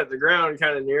I'm looking at the ground,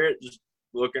 kind of near it, just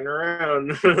looking around,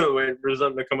 waiting for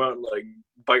something to come out and like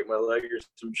bite my leg or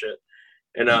some shit.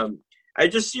 And I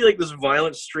just see like this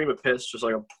violent stream of piss, just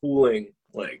like a pooling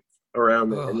like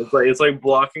around me, and it's like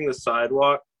blocking the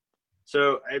sidewalk.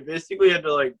 So I basically had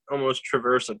to like almost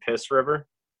traverse a piss river.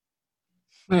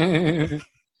 So,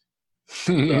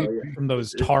 yeah. From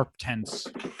those tarp tents.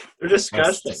 They're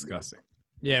disgusting. That's disgusting.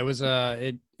 Yeah, it was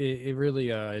it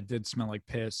really it did smell like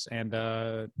piss,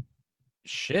 and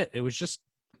shit, it was just,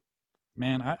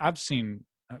 man, I've seen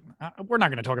we're not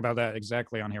going to talk about that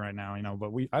exactly on here right now,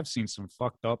 but I've seen some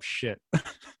fucked up shit.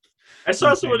 I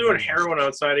saw someone doing heroin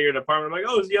outside of your apartment. I'm like,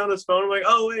 oh, is he on his phone? I'm like,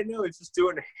 oh wait, no, he's just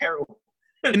doing heroin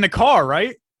in the car,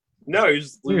 right? No,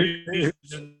 he's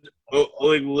just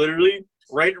like literally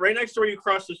right next to where you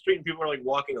cross the street, and people are like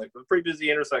walking, like a pretty busy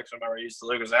intersection where I used to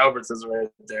live, because Albertsons right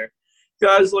there.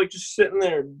 Guys like just sitting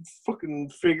there, fucking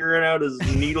figuring out his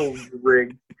needle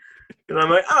rig, and I'm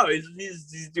like, oh,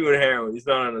 he's doing heroin. He's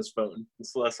not on his phone.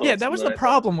 Yeah, that was the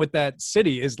problem with that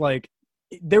city. Is like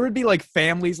there would be like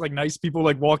families, like nice people,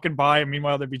 like walking by, and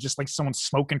meanwhile there'd be just like someone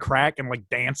smoking crack and like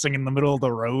dancing in the middle of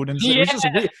the road, and shit. It was just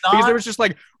weird, because there was just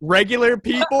like regular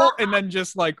people and then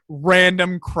just like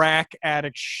random crack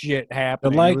addict shit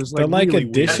happening. They're like really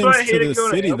additions to the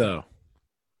city, though.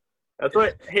 That's why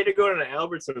I hate to go to an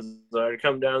Albertsons. I'd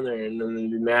come down there and then they'd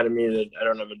be mad at me that I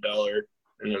don't have $1,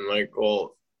 and I'm like,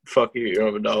 well, fuck you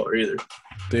don't have $1 either.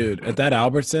 Dude, at that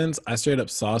Albertsons, I straight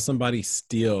up saw somebody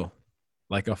steal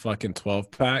like a fucking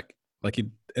 12-pack, like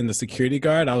in the security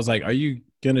guard. I was like, are you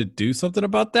going to do something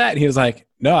about that? And he was like,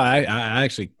 no, I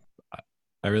actually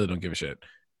really don't give a shit.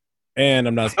 And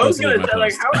I'm not supposed to leave my post.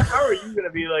 Like, how are you going to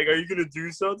be like, are you going to do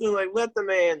something? Like, let the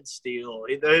man steal.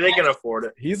 They can afford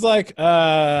it. He's like,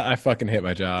 I fucking hate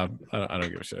my job. I don't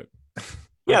give a shit.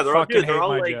 Yeah, they're all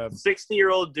like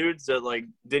 60-year-old dudes that like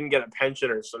didn't get a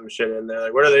pension or some shit in there.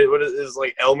 Like, what is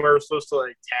like Elmer supposed to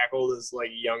like tackle this like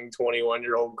young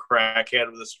 21-year-old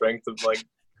crackhead with the strength of like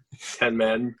 10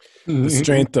 men? The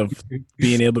strength of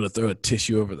being able to throw a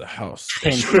tissue over the house.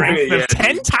 10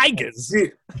 tigers.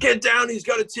 Get down, he's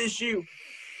got a tissue.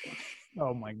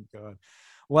 Oh my god.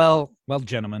 Well,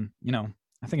 gentlemen,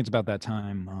 I think it's about that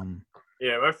time.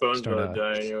 Yeah, my phone's gonna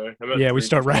die anyway. Yeah, we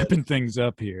start wrapping things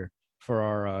up here for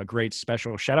our great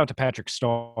special. Shout out to Patrick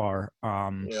Starr.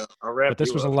 Yeah, I'll wrap. But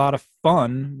this was a lot of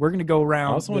fun. We're gonna go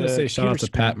around. I also want to say shout out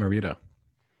to Pat Morita.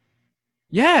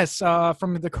 Yes,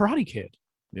 from the Karate Kid.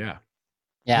 Yeah.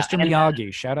 Mr.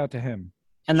 Miyagi. Shout out to him.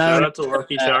 And shout out to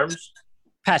Lucky Charms.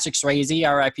 Patrick Swayze,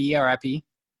 R.I.P.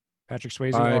 Patrick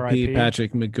Swayze, R.I.P.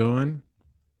 Patrick McGowan.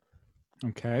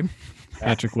 Okay.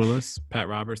 Patrick Willis, Pat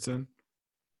Robertson.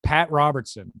 Pat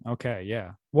Robertson. Okay,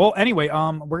 yeah. Well, anyway,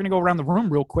 we're gonna go around the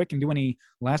room real quick and do any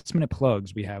last minute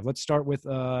plugs we have. Let's start with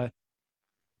let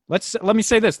me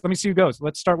say this. Let me see who goes.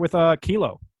 Let's start with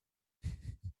Kilo.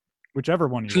 Whichever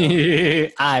one you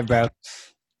want. All right,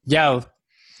 bro.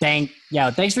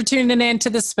 Thanks for tuning in to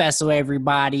the special,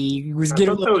 everybody. We thought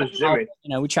that was Jimmy.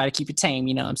 we try to keep it tame,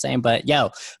 you know what I'm saying? But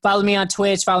follow me on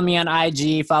Twitch, follow me on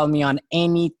IG, follow me on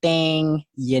anything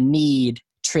you need.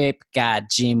 Trip, got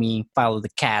Jimmy, follow the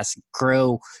cast,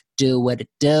 crew, do what it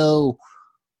do.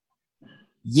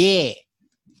 Yeah.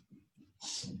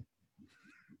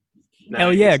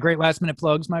 Hell yeah, great last minute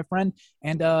plugs, my friend.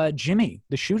 And Jimmy,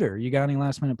 the shooter, you got any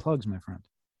last minute plugs, my friend?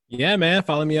 Yeah, man.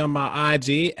 Follow me on my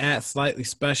IG at Slightly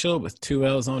Special with 2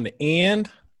 L's on the end.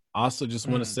 Also, just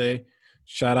want to say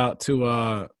shout out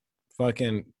to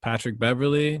fucking Patrick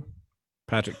Beverly,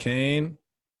 Patrick Kane,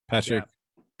 Pat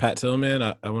Tillman.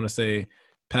 I want to say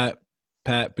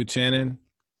Pat Buchanan,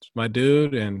 my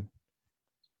dude, and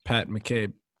Pat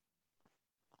McCabe.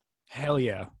 Hell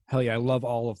yeah. I love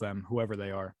all of them, whoever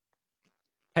they are.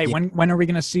 Hey, when are we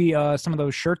going to see some of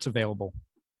those shirts available?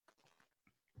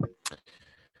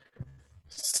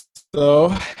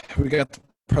 So we got the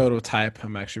prototype.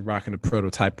 I'm actually rocking the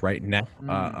prototype right now.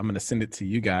 I'm going to send it to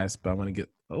you guys, but I want to get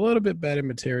a little bit better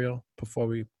material before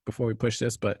we push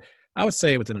this. But I would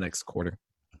say within the next quarter.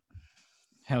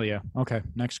 Hell yeah. Okay.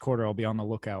 Next quarter, I'll be on the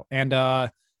lookout. And of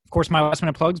course, my last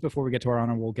minute plugs before we get to our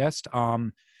honorable guest.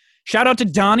 Shout out to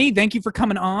Donnie. Thank you for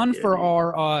coming on for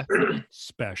our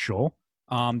special.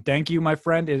 Thank you, my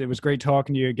friend. It was great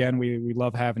talking to you again. We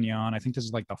love having you on. I think this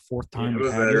is like the fourth time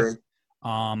we've had you.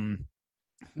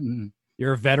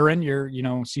 You're a veteran. You're,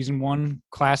 season 1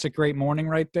 classic Great Morning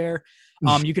right there.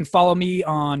 You can follow me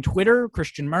on Twitter,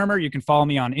 Christian Murmur. You can follow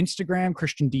me on Instagram,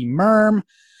 Christian D. Murm.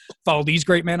 Follow these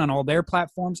great men on all their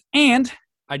platforms. And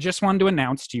I just wanted to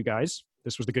announce to you guys,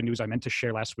 this was the good news I meant to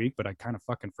share last week, but I kind of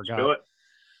fucking forgot. Spill it.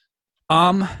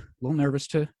 A little nervous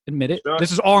to admit it.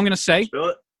 This is all I'm going to say. Spill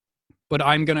it. But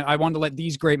I wanted to let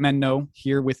these great men know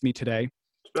here with me today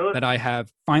that I have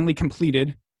finally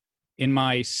completed in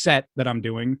my set that I'm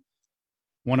doing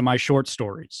one of my short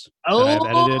stories that I've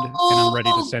edited and I'm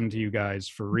ready to send to you guys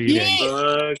for reading.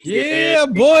 Yeah,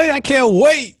 boy, I can't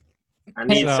wait. I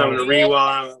need something to read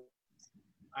while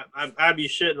I be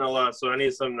shitting a lot, so I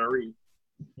need something to read.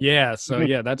 Yeah, so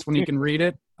that's when you can read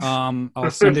it. I'll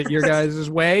send it your guys'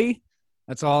 way.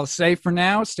 That's all I'll say for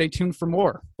now. Stay tuned for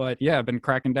more. But yeah, I've been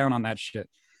cracking down on that shit.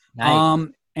 Nice.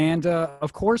 And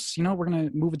of course, we're gonna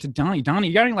move it to Donnie. Donnie,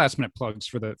 you got any last minute plugs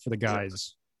for the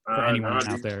guys, for anyone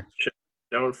out there?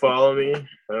 Don't follow me.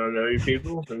 I don't know you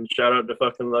people. And shout out to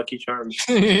fucking Lucky Charms.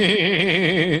 Shout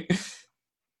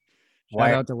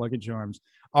out to Lucky Charms.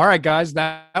 All right, guys,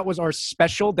 that was our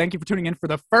special. Thank you for tuning in for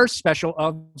the first special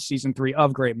of season 3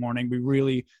 of Great Morning. We're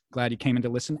really glad you came in to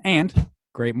listen. And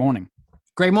great morning.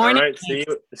 Great morning. All right,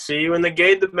 see you in the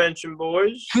gay dimension,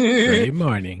 boys. Great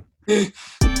morning.